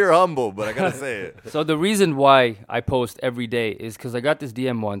it. I know you're humble, but I got to say it. So the reason why I post every day is because I got this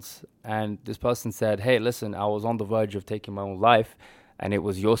DM once, and this person said, hey, listen, I was on the verge of taking my own life, and it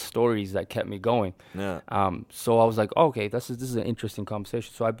was your stories that kept me going. Yeah. So I was like, okay, this is an interesting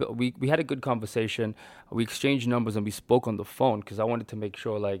conversation. So we had a good conversation. We exchanged numbers, and we spoke on the phone because I wanted to make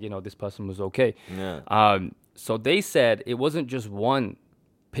sure, like, this person was okay. Yeah. So they said it wasn't just one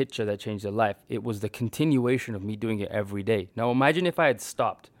picture that changed their life. It was the continuation of me doing it every day. Now imagine if I had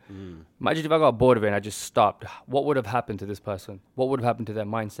stopped. Imagine if I got bored of it and I just stopped. What would have happened to this person? What would have happened to their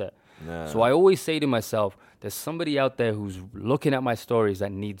mindset? Yeah. So I always say to myself, there's somebody out there who's looking at my stories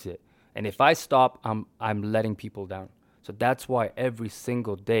that needs it. And if I stop, I'm letting people down. So that's why every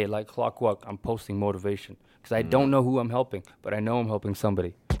single day, like clockwork, I'm posting motivation. Because I don't know who I'm helping, but I know I'm helping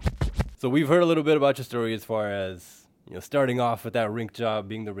somebody. So we've heard a little bit about your story as far as starting off with that rink job,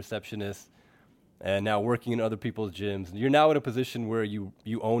 being the receptionist, and now working in other people's gyms. You're now in a position where you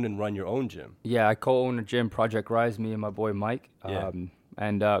own and run your own gym. Yeah, I co-own a gym, Project Rise, me and my boy Mike. Yeah.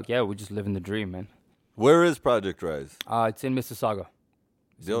 We just living the dream, man. Where is Project Rise? It's in Mississauga.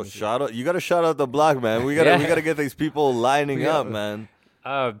 Yo, shout out! You gotta shout out the block, man. We gotta get these people lining up, man.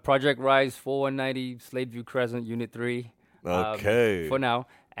 Project Rise, 4190 Sladeview Crescent, Unit 3. Okay. For now,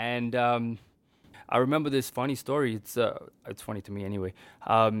 and I remember this funny story. It's funny to me anyway.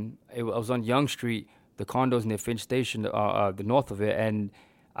 I was on Yonge Street, the condos near Finch Station, the north of it, and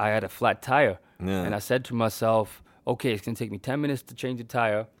I had a flat tire. Yeah. And I said to myself, okay, it's going to take me 10 minutes to change the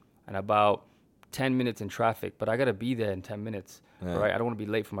tire and about 10 minutes in traffic, but I got to be there in 10 minutes, right? I don't want to be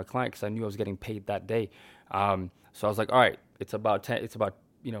late for my client because I knew I was getting paid that day. So I was like, all right, it's about 10K, it's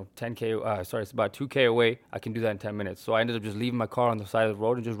about 2K away. I can do that in 10 minutes. So I ended up just leaving my car on the side of the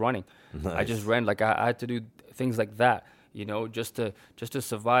road and just running. Nice. I just ran. Like I had to do things like that, just to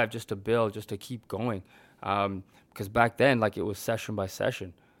survive, just to build, just to keep going. Because back then, like it was session by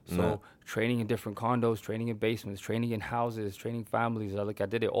session. So training in different condos, training in basements, training in houses, training families. I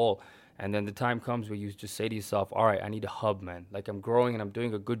did it all. And then the time comes where you just say to yourself, all right, I need a hub, man. Like I'm growing and I'm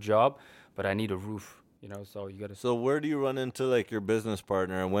doing a good job, but I need a roof. So you gotta. So where do you run into like your business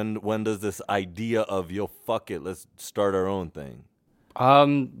partner, and when does this idea of fuck it, let's start our own thing?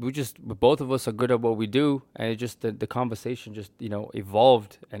 Both of us are good at what we do, and it just the conversation just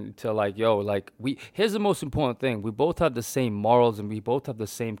evolved until here's the most important thing: we both have the same morals and we both have the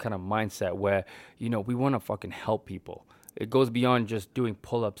same kind of mindset where we want to fucking help people. It goes beyond just doing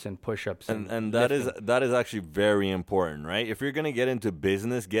pull-ups and push-ups. And that is actually very important, right? If you're gonna get into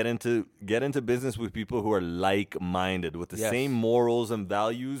business, get into business with people who are like-minded, with the same morals and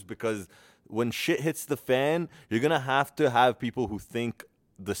values. Because when shit hits the fan, you're gonna have to have people who think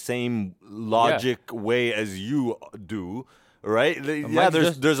the same logic way as you do, right?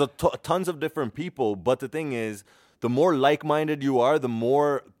 There's tons of different people, but the thing is, the more like-minded you are, the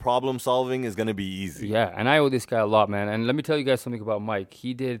more problem-solving is going to be easy. Yeah, and I owe this guy a lot, man. And let me tell you guys something about Mike.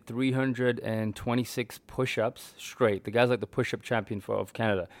 He did 326 push-ups straight. The guy's like the push-up champion of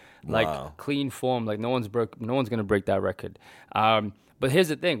Canada. Like, clean form. Like, no one's going to break that record. But here's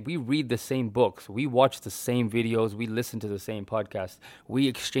the thing: we read the same books, we watch the same videos, we listen to the same podcasts, we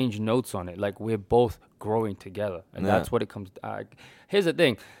exchange notes on it. Like we're both growing together, and that's what it comes. Here's the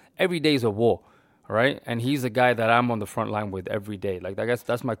thing: every day is a war, right? And he's a guy that I'm on the front line with every day. Like I guess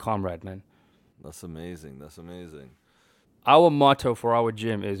that's my comrade, man. That's amazing. That's amazing. Our motto for our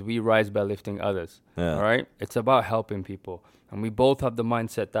gym is we rise by lifting others. Yeah. All right? It's about helping people. And we both have the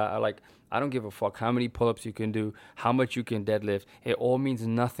mindset that I don't give a fuck how many pull-ups you can do, how much you can deadlift. It all means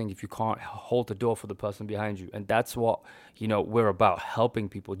nothing if you can't hold the door for the person behind you. And that's what, we're about, helping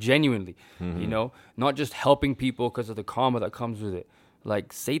people genuinely, not just helping people because of the karma that comes with it.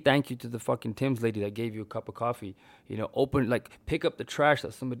 Like, say thank you to the fucking Tim's lady that gave you a cup of coffee. Pick up the trash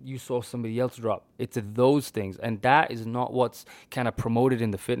that you saw somebody else drop. It's those things. And that is not what's kind of promoted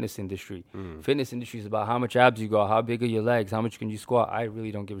in the fitness industry. Fitness industry is about how much abs you got, how big are your legs, how much can you squat. I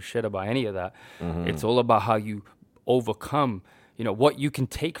really don't give a shit about any of that. It's all about how you overcome, what you can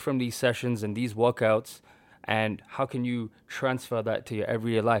take from these sessions and these workouts, and how can you transfer that to your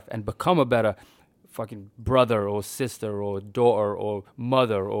everyday life and become a better fucking brother or sister or daughter or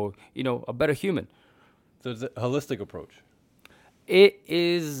mother or, a better human. So it's a holistic approach. It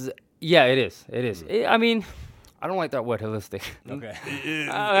is. Yeah, it is. It is. I don't like that word holistic. Okay.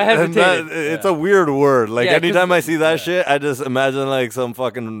 I hesitate. It's a weird word. Like, Yeah, anytime I see that shit, I just imagine like some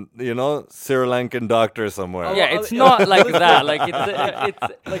fucking, Sri Lankan doctor somewhere. Yeah, it's not like that. Like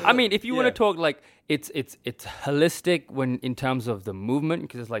it's. If you want to talk like it's holistic when in terms of the movement,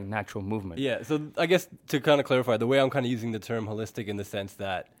 because it's like natural movement. Yeah. So I guess to kind of clarify, the way I'm kind of using the term holistic in the sense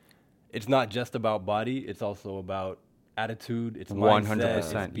that it's not just about body; it's also about attitude, it's mindset,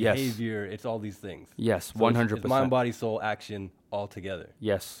 100%, it's behavior, it's all these things. Yes, So 100%. It's mind, body, soul, action all together.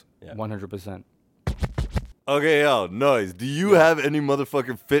 Yes, Yeah. 100%. Okay, yo, Noise, do you have any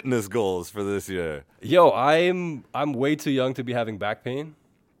motherfucking fitness goals for this year? Yo, I'm way too young to be having back pain.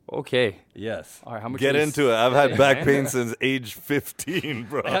 Okay. Yes. All right. How much? Get into it. I've had back pain since age 15,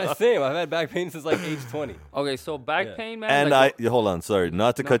 bro. Same. I've had back pain since like age 20. Okay, so back pain, man. And like, hold on, sorry,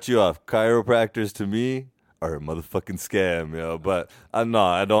 not to cut you off. Chiropractors to me are a motherfucking scam, yo. But I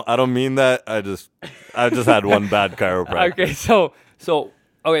don't mean that. I just had one bad chiropractor. Okay,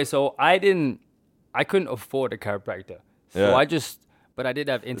 so I couldn't afford a chiropractor, so Yeah. but I did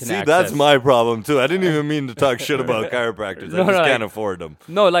have internet See, access. that's my problem too. I didn't even mean to talk shit about chiropractors. I just can't afford them.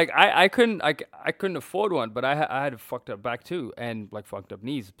 No, like I couldn't afford one, but I had a fucked up back too, and like fucked up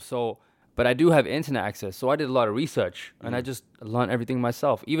knees. So, but I do have internet access, so I did a lot of research, and I just learned everything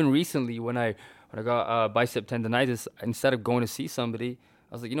myself. Even recently, when I got bicep tendonitis, instead of going to see somebody,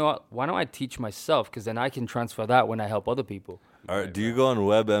 I was like, you know what? Why don't I teach myself? Because then I can transfer that when I help other people. All right, do you go on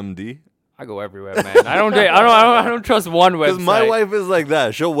WebMD? I go everywhere, man. I don't trust one website. Because my wife is like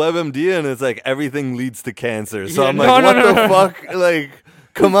that. She'll WebMD and it's like everything leads to cancer. So Yeah, I'm like, what the fuck? Like,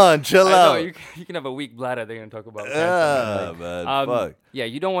 come on, chill out. You can have a weak bladder. They're gonna talk about Yeah, cancer. man. Fuck. Yeah,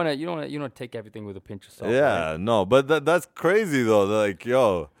 you don't want to take everything with a pinch of salt. Yeah, right? no, but that's crazy though. Like,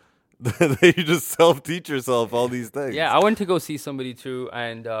 yo, you just self-teach yourself all these things. Yeah, I went to go see somebody too,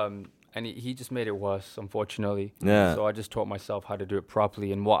 and he just made it worse, unfortunately. Yeah. So I just taught myself how to do it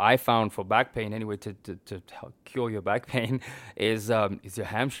properly. And what I found for back pain, anyway, to help cure your back pain, is your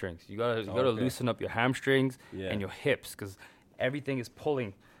hamstrings. You gotta loosen up your hamstrings and your hips, because everything is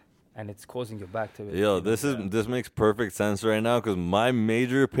pulling, and it's causing your back to. Yo, this makes perfect sense right now, because my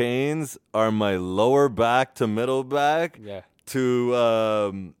major pains are my lower back to middle back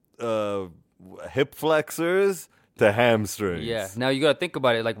to hip flexors to hamstrings. Yeah. Now you gotta think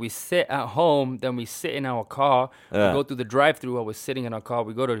about it. Like, we sit at home, then we sit in our car. Yeah. We go through the drive-through while we're sitting in our car.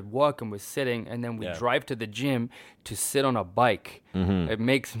 We go to work and we're sitting, and then we drive to the gym to sit on a bike. It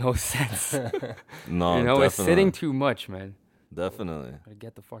makes no sense. No, we're definitely. sitting too much, man. Definitely. Gotta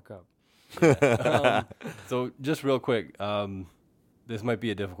get the fuck up. So just real quick, this might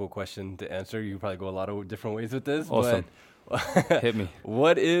be a difficult question to answer. You can probably go a lot of different ways with this. Awesome. But Hit me.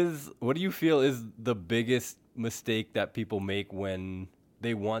 What do you feel is the biggest mistake that people make when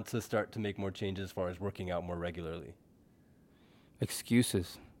they want to start to make more changes as far as working out more regularly?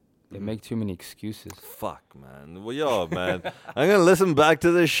 Excuses. They make too many excuses. Fuck, man. Well, yo, man, I'm gonna listen back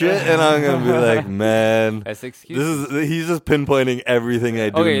to this shit and I'm gonna be like, man, That's excuses. he's just pinpointing everything I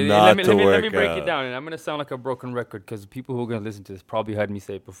do Okay, not let me work break out. it down, and I'm gonna sound like a broken record because people who are gonna listen to this probably heard me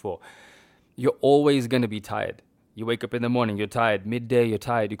say it before. You're always gonna be tired. You wake up in the morning, you're tired. Midday, you're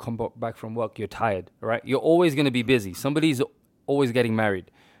tired. You come back from work, you're tired. All right? You're always gonna be busy. Somebody's always getting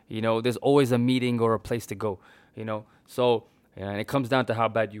married. There's always a meeting or a place to go. So. And it comes down to how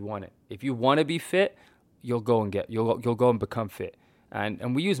bad you want it. If you want to be fit, you'll go and become fit.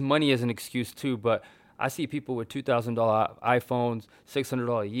 And we use money as an excuse too, but I see people with $2,000 iPhones, $600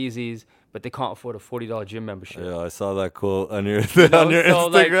 Yeezys, but they can't afford a $40 gym membership. Yeah, I saw that quote on your know, on your so,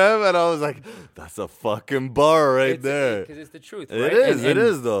 like- Instagram, and I was like, "That's a fucking bar right there." Because it's the truth, right? It is. And It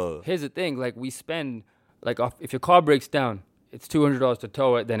is though. Here's the thing: like we spend, if your car breaks down, it's $200 to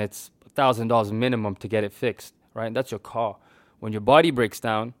tow it, then it's $1,000 minimum to get it fixed, right? And that's your car. When your body breaks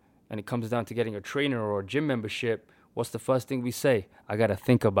down and it comes down to getting a trainer or a gym membership, what's the first thing we say? I gotta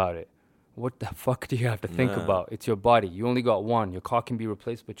think about it. What the fuck do you have to think about? It's your body. You only got one. Your car can be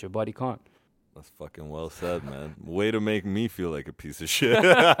replaced, but your body can't. That's fucking well said, man. Way to make me feel like a piece of shit.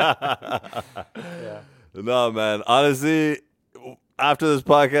 No, man. Honestly, after this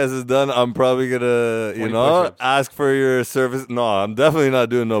podcast is done, I'm probably gonna, 20 push-ups. ask for your service. No, I'm definitely not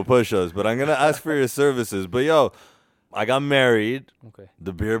doing no push-ups, but I'm gonna ask for your services. But yo, I got married. Okay.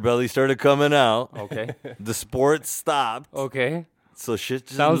 The beer belly started coming out. Okay. The sports stopped. Okay. So shit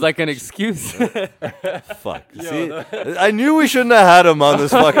just Sounds like an excuse. fuck. See, I knew we shouldn't have had him on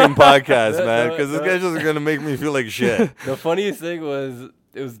this fucking podcast, man, because this guy's just gonna make me feel like shit. The funniest thing was,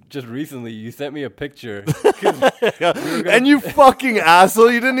 it was just recently you sent me a picture. And you fucking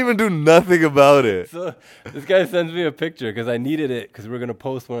asshole, you didn't even do nothing about it. So this guy sends me a picture because I needed it because we were going to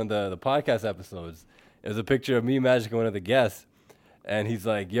post one of the podcast episodes. It was a picture of me, Magic, and one of the guests. And he's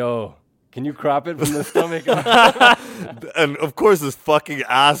like, yo, can you crop it from the stomach? And of course, this fucking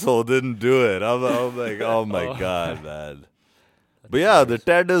asshole didn't do it. I'm like, oh my god, man. But yeah, the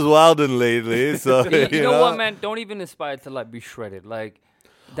Ted is wilding lately. So you know what, man? Don't even aspire to like be shredded. Like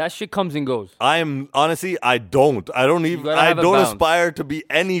that shit comes and goes. I'm honestly, I don't aspire to be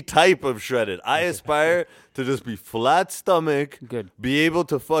any type of shredded. I aspire to just be flat stomach, Good. be able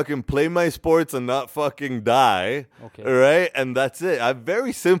to fucking play my sports and not fucking die. Okay. Right? And that's it. I have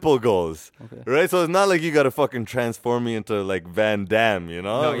very simple goals. Okay. Right? So it's not like you gotta fucking transform me into like Van Damme, you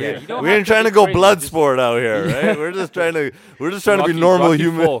know? No, yeah, you don't We have ain't to trying be to go crazy, blood just- sport out here, right? We're just trying to be normal Rocky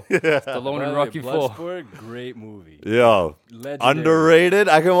human. IV. Stallone and Rocky IV. Bloodsport, great movie. Yo, Legendary. underrated.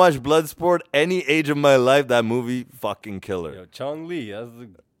 I can watch Bloodsport any age of my life. That movie, fucking killer. Yo, Chong Li, that's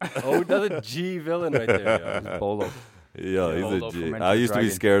a G villain right there, yo. Bolo. Yo, he's Bolo a from G. Enter I the used to be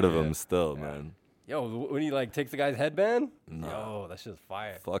Dragon. scared of him still, man. Yo, when he like takes the guy's headband? No. Yo, that's just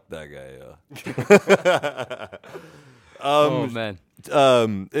fire. Fuck that guy, yo. Oh man.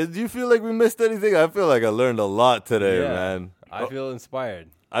 Do you feel like we missed anything? I feel like I learned a lot today, Yeah. man. I feel inspired.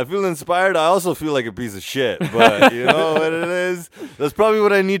 I feel inspired. I also feel like a piece of shit, but you know what it is? That's probably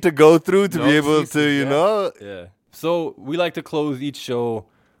what I need to go through to No be able to, excuses, you yeah. know? Yeah. So we like to close each show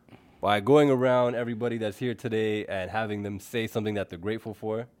by going around everybody that's here today and having them say something that they're grateful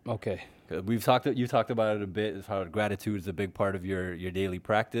for. Okay. 'Cause you talked about it a bit, as how gratitude is a big part of your daily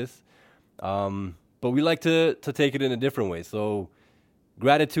practice. But we like to take it in a different way. So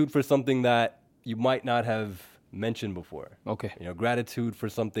gratitude for something that you might not have mentioned before. Okay. You know, gratitude for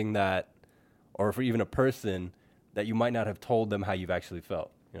something that, or for even a person that you might not have told them how you've actually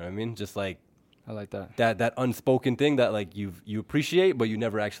felt. You know what I mean? Just like I like that. that unspoken thing that like you appreciate, but you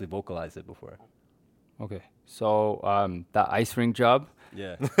never actually vocalized it before. Okay. So that ice rink job,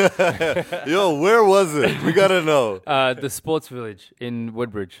 Yeah. Yo, where was it? We gotta know. the sports village in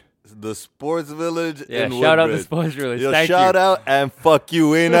Woodbridge. The Sports Village Yeah, in shout out the Woodbridge. sports village. Yo, Thank shout you. out and fuck you.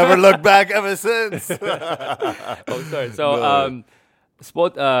 We ain't never looked back ever since. Oh, sorry. So, No.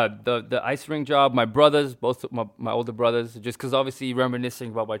 the ice rink job. My brothers, both of my older brothers, just because obviously reminiscing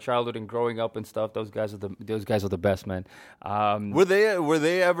about my childhood and growing up and stuff. Those guys are the best, man. Were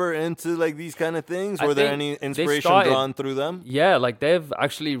they ever into like these kind of things? I Were there think any they inspiration started- drawn through them? Yeah, like they've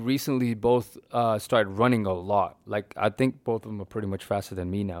actually recently both started running a lot. Like I think both of them are pretty much faster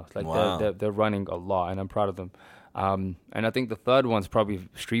than me now. Like Wow. they're running a lot, and I'm proud of them. And I think the third one's probably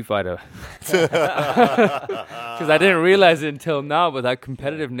Street Fighter, because I didn't realize it until now, but that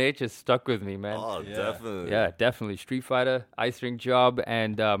competitive nature stuck with me, man. Oh, Yeah. definitely. Yeah, definitely Street Fighter, ice rink job,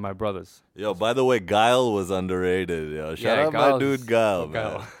 and my brothers. Yo, by the way, Guile was underrated. Yo, shout out my Guile's- dude Guile,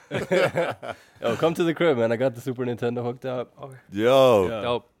 Guile. man. Yo, come to the crib, man. I got the Super Nintendo hooked up. Yo, Yeah.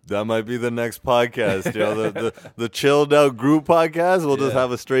 Dope. that might be the next podcast. Yo, the chilled out group podcast. We'll just Yeah.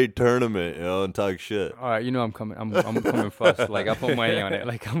 have a straight tournament, and talk shit. All right, you know I'm coming. I'm coming first. Like I put money on it.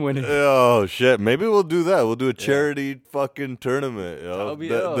 Like I'm winning. Oh shit! Maybe we'll do that. We'll do a charity fucking tournament. Yo, That'll be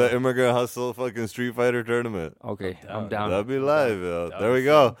the dope. Immigrant Hustle fucking Street Fighter tournament. Okay, I'm down. down. That'd be live. Yo. That There would we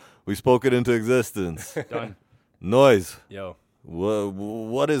go. We spoke it into existence. Done. Noise. Yo,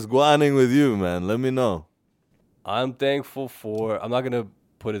 What is guaning with you, man? Let me know. I'm thankful for. I'm not gonna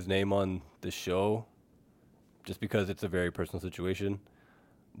put his name on the show, just because it's a very personal situation.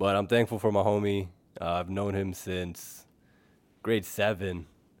 But I'm thankful for my homie. I've known him since grade 7.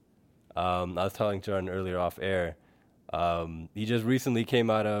 I was telling Charan earlier off air. He just recently came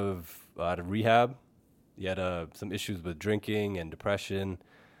out of rehab. He had some issues with drinking and depression,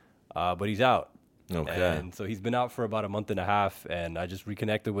 but he's out. Okay. And so he's been out for about a month and a half, and I just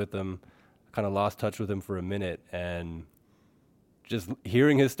reconnected with him, kind of lost touch with him for a minute, and just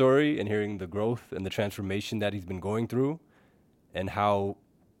hearing his story and hearing the growth and the transformation that he's been going through and how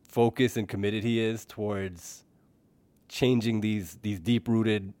focused and committed he is towards changing these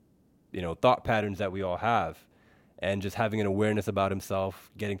deep-rooted, thought patterns that we all have, and just having an awareness about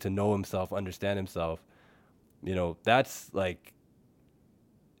himself, getting to know himself, understand himself. That's like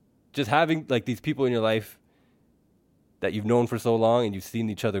just having like these people in your life that you've known for so long and you've seen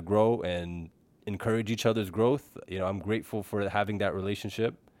each other grow and encourage each other's growth. I'm grateful for having that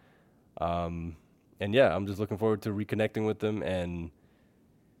relationship. And yeah, I'm just looking forward to reconnecting with them and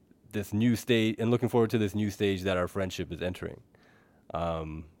this new stage, and looking forward to this new stage that our friendship is entering.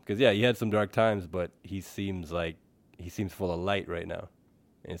 Because yeah, he had some dark times, but he seems full of light right now.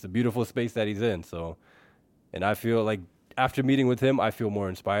 And it's a beautiful space that he's in. So, and I feel like after meeting with him, I feel more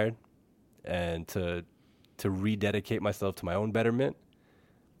inspired and to rededicate myself to my own betterment.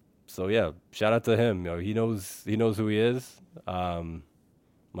 So yeah, shout out to him. He knows who he is.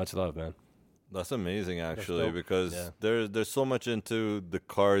 Much love, man. That's amazing, actually, dope. because Yeah. there's so much into the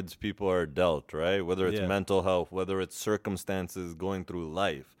cards people are dealt, right? Whether it's Yeah. mental health, whether it's circumstances going through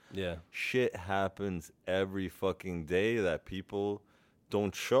life. Yeah. Shit happens every fucking day that people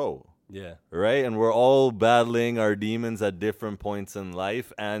don't show, Yeah. right? And we're all battling our demons at different points in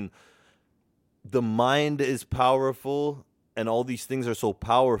life, and the mind is powerful, and all these things are so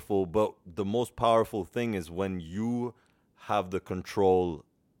powerful, but the most powerful thing is when you have the control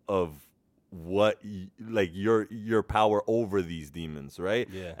of your power over these demons, right?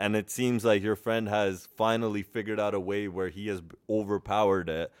 Yeah. And it seems like your friend has finally figured out a way where he has overpowered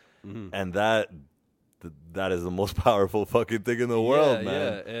it, and that is the most powerful fucking thing in the world,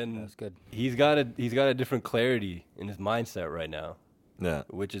 man. Yeah, and That's good. he's got a different clarity in his mindset right now, Yeah.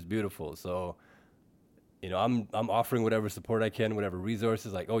 which is beautiful. So, I'm offering whatever support I can, whatever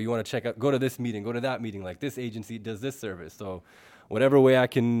resources. Like, oh, you want to check out, go to this meeting, go to that meeting. Like this agency does this service. So, whatever way I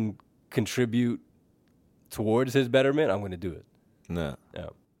can contribute towards his betterment, I'm going to do it. Yeah. Yeah.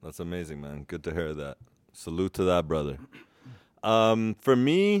 That's amazing, man. Good to hear that. Salute to that, brother. For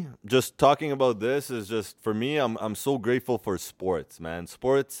me, just talking about this is just, for me, I'm so grateful for sports, man.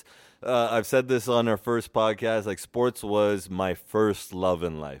 Sports, I've said this on our first podcast, like sports was my first love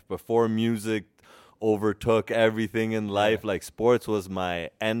in life. Before music overtook everything in life, like sports was my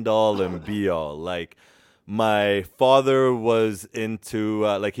end all and be all. Like my father was into,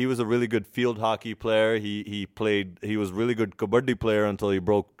 he was a really good field hockey player. He was really good kabaddi player until he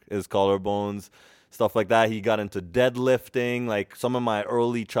broke his collarbones. Stuff like that. He got into deadlifting. Like some of my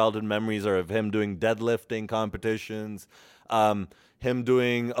early childhood memories are of him doing deadlifting competitions. Him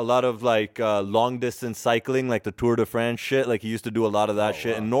doing a lot of long distance cycling, like the Tour de France shit. Like he used to do a lot of that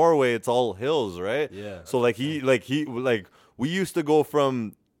shit. Wow. In Norway, it's all hills, right? Yeah. So we used to go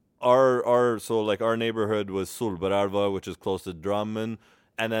from our neighborhood was Solberelva, which is close to Drammen.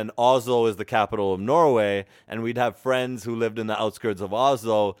 And then Oslo is the capital of Norway, and we'd have friends who lived in the outskirts of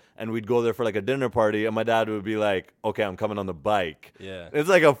Oslo, and we'd go there for like a dinner party, and my dad would be like, okay, I'm coming on the bike. Yeah. It's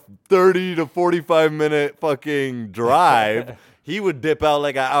like a 30 to 45 minute fucking drive. He would dip out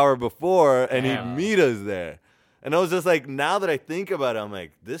like an hour before, and he'd meet us there. And I was just like, now that I think about it, I'm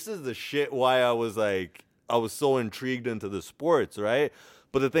like, this is the shit why I was so intrigued into the sports, right?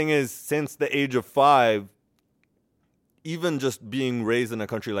 But the thing is, since the age of 5, even just being raised in a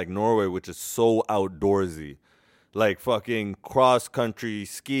country like Norway, which is so outdoorsy, like fucking cross country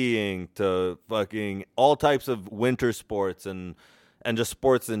skiing to fucking all types of winter sports and just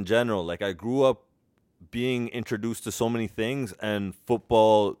sports in general. Like I grew up being introduced to so many things, and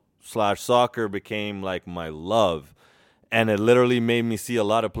football/soccer became like my love. And it literally made me see a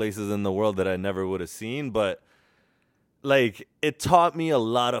lot of places in the world that I never would have seen, but like, it taught me a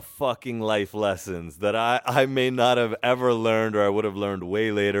lot of fucking life lessons that I may not have ever learned, or I would have learned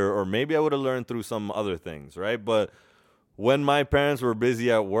way later, or maybe I would have learned through some other things, right? But when my parents were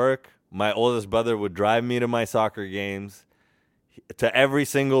busy at work, my oldest brother would drive me to my soccer games. To every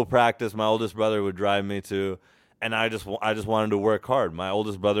single practice, my oldest brother would drive me to, and I just wanted to work hard. My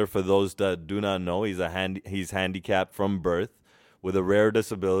oldest brother, for those that do not know, he's handicapped from birth with a rare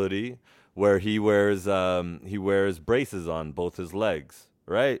disability, where he wears braces on both his legs,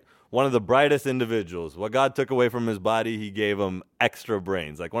 right? One of the brightest individuals. What God took away from his body, he gave him extra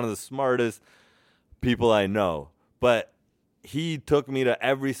brains. Like one of the smartest people I know. But he took me to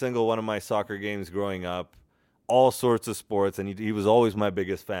every single one of my soccer games growing up. all sorts of sports, and he was always my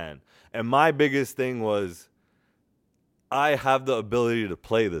biggest fan. And my biggest thing was, I have the ability to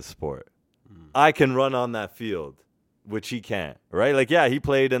play this sport. I can run on that field, which he can't, right? Like, yeah, he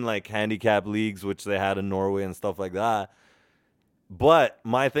played in like handicap leagues, which they had in Norway and stuff like that. But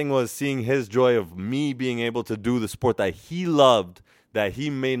my thing was seeing his joy of me being able to do the sport that he loved, that he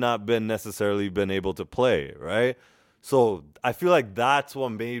may not been necessarily been able to play, right? So I feel like that's what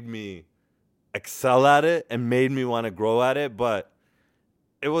made me excel at it and made me want to grow at it. But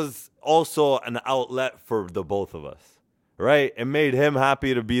it was also an outlet for the both of us, right? It made him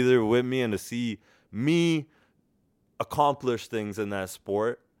happy to be there with me and to see me accomplish things in that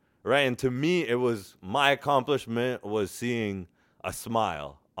sport, right? And to me, it was my accomplishment was seeing a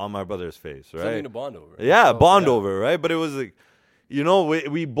smile on my brother's face, right? Something to bond over. Yeah, bond over, right? But it was like, you know,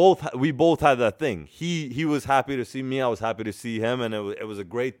 we both had that thing. He was happy to see me. I was happy to see him, and it was a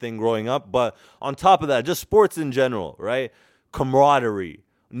great thing growing up. But on top of that, just sports in general, right? Camaraderie,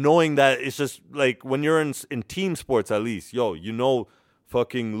 knowing that it's just like when you're in team sports, at least, you know,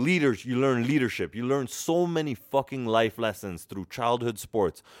 fucking leaders. You learn leadership. You learn so many fucking life lessons through childhood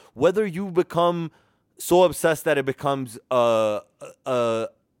sports. Whether you become so obsessed that it becomes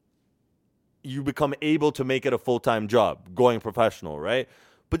you become able to make it a full-time job, going professional, right?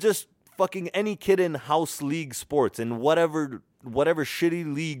 But just fucking any kid in house league sports, in whatever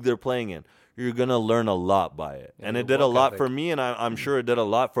shitty league they're playing in, you're going to learn a lot by it. Yeah, and it did a lot for me, and I'm sure it did a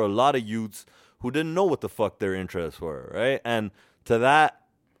lot for a lot of youths who didn't know what the fuck their interests were, right? And to that,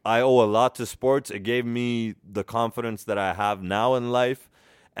 I owe a lot to sports. It gave me the confidence that I have now in life.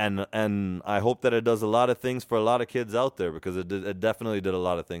 And I hope that it does a lot of things for a lot of kids out there, because it definitely did a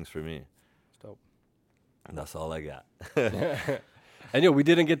lot of things for me. Dope. And that's all I got. And we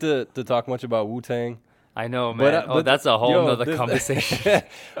didn't get to talk much about Wu-Tang. I know, man. But that's a whole nother conversation.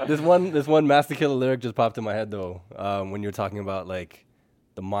 This one Master Killer lyric just popped in my head though, when you're talking about like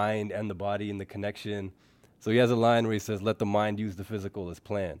the mind and the body and the connection. So he has a line where he says, "Let the mind use the physical as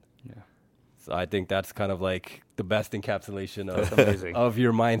planned." Yeah. So I think that's kind of like the best encapsulation amazing. of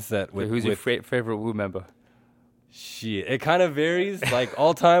your mindset. Wait, who's your favorite Wu member? Shit, it kind of varies. Like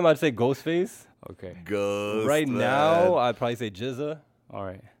all time, I'd say Ghostface. Okay. Ghost, Right man. now, I'd probably say Jizza. All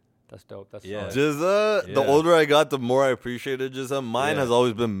right. That's dope. That's Yeah. solid. Jizza, Yeah. the older I got, the more I appreciated Jizza. Mine has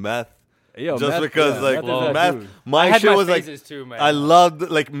always been Meth. Yo, Just Meth, because, yeah, like, Meth is that Meth, dude. I my had shit my was like, phases too, man. I loved,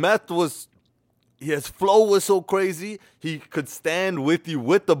 like, Meth was, his flow was so crazy. He could stand with you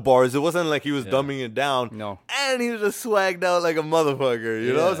with the bars. It wasn't like he was dumbing it down. No. And he was just swagged out like a motherfucker,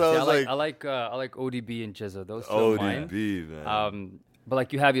 you know? So Yeah, I was I like ODB and Jizza. Those two are mine. ODB, man. But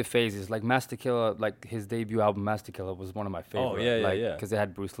like you have your phases. Like Master Killer, like his debut album Master Killer was one of my favorite. yeah. Because they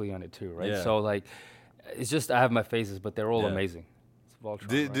had Bruce Lee on it too, right? Yeah. So like, it's just I have my phases, but they're all Yeah. amazing. It's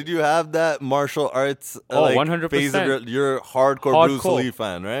Voltron, right? Did you have that martial arts Oh, like, 100%. phase of you're a hardcore Bruce Hardcore. Lee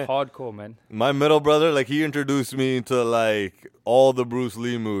fan, right? Hardcore, man. My middle brother, like, he introduced me to like all the Bruce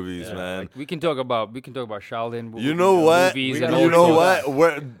Lee movies, man. Like we can talk about Shaolin. You know what? Movies You and all know that. what?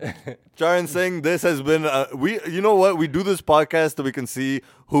 We're Charan Singh, this has been you know what? We do this podcast so we can see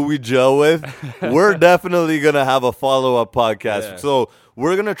who we gel with. We're definitely gonna have a follow-up podcast. Yeah. So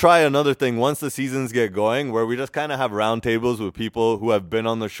we're gonna try another thing once the seasons get going, where we just kind of have roundtables with people who have been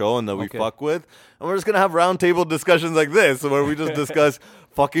on the show and that we fuck with, and we're just gonna have roundtable discussions like this, where we just discuss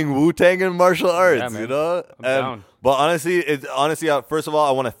fucking Wu-Tang and martial arts, man. you know? I'm down. But honestly, first of all,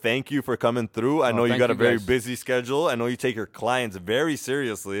 I want to thank you for coming through. I know you thank got a you, very guys. busy schedule. I know you take your clients very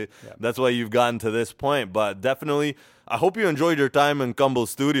seriously. That's why you've gotten to this point. But definitely, I hope you enjoyed your time in Cumble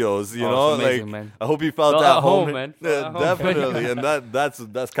Studios. You know, it's amazing, like man. I hope you felt Felt at at home, home, man. Yeah, Felt at home. definitely, and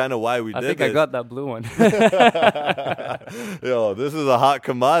that's kind of why we I did think this. I got that blue one. Yo, this is a hot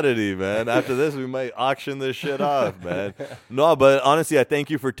commodity, man. After this, we might auction this shit off, man. No, but honestly, I thank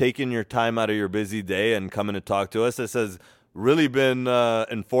you for taking your time out of your busy day and coming to talk to us. This has really been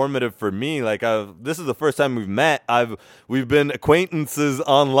informative for me. Like, this is the first time we've met. We've been acquaintances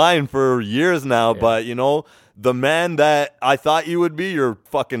online for years now, but you know, the man that I thought you would be, you're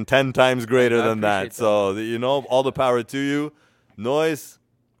fucking 10 times greater than that. appreciate So, you know, all the power to you. Noise.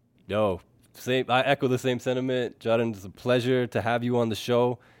 Yo, same. I echo the same sentiment. Charan, it's a pleasure to have you on the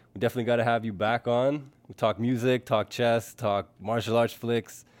show. We definitely got to have you back on. We talk music, talk chess, talk martial arts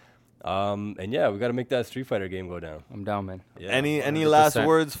flicks. And yeah, we got to make that Street Fighter game go down. I'm down, man. Yeah, Any last 100%.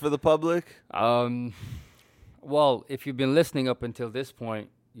 words for the public? Well, if you've been listening up until this point,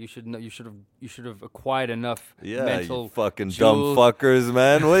 You should know. You should have acquired enough Yeah, mental you fucking jewels. dumb fuckers,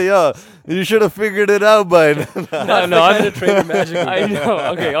 man. Well, yo, you should have figured it out by now. No, I'm the trainer magic. I know.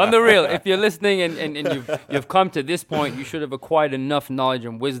 Okay, on the real, if you're listening and you've come to this point, you should have acquired enough knowledge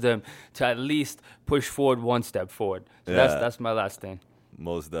and wisdom to at least push forward one step forward. So Yeah. that's my last thing.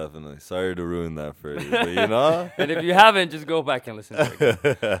 Most definitely. Sorry to ruin that for you, but you know. And if you haven't, just go back and listen to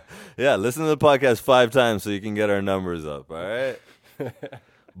it. Yeah, listen to the podcast 5 times so you can get our numbers up. All right.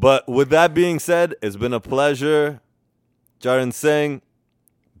 But with that being said, it's been a pleasure. Charan Singh,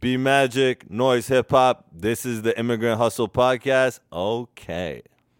 B Magic, Noise Hip Hop. This is the Immigrant Hustle Podcast. Okay.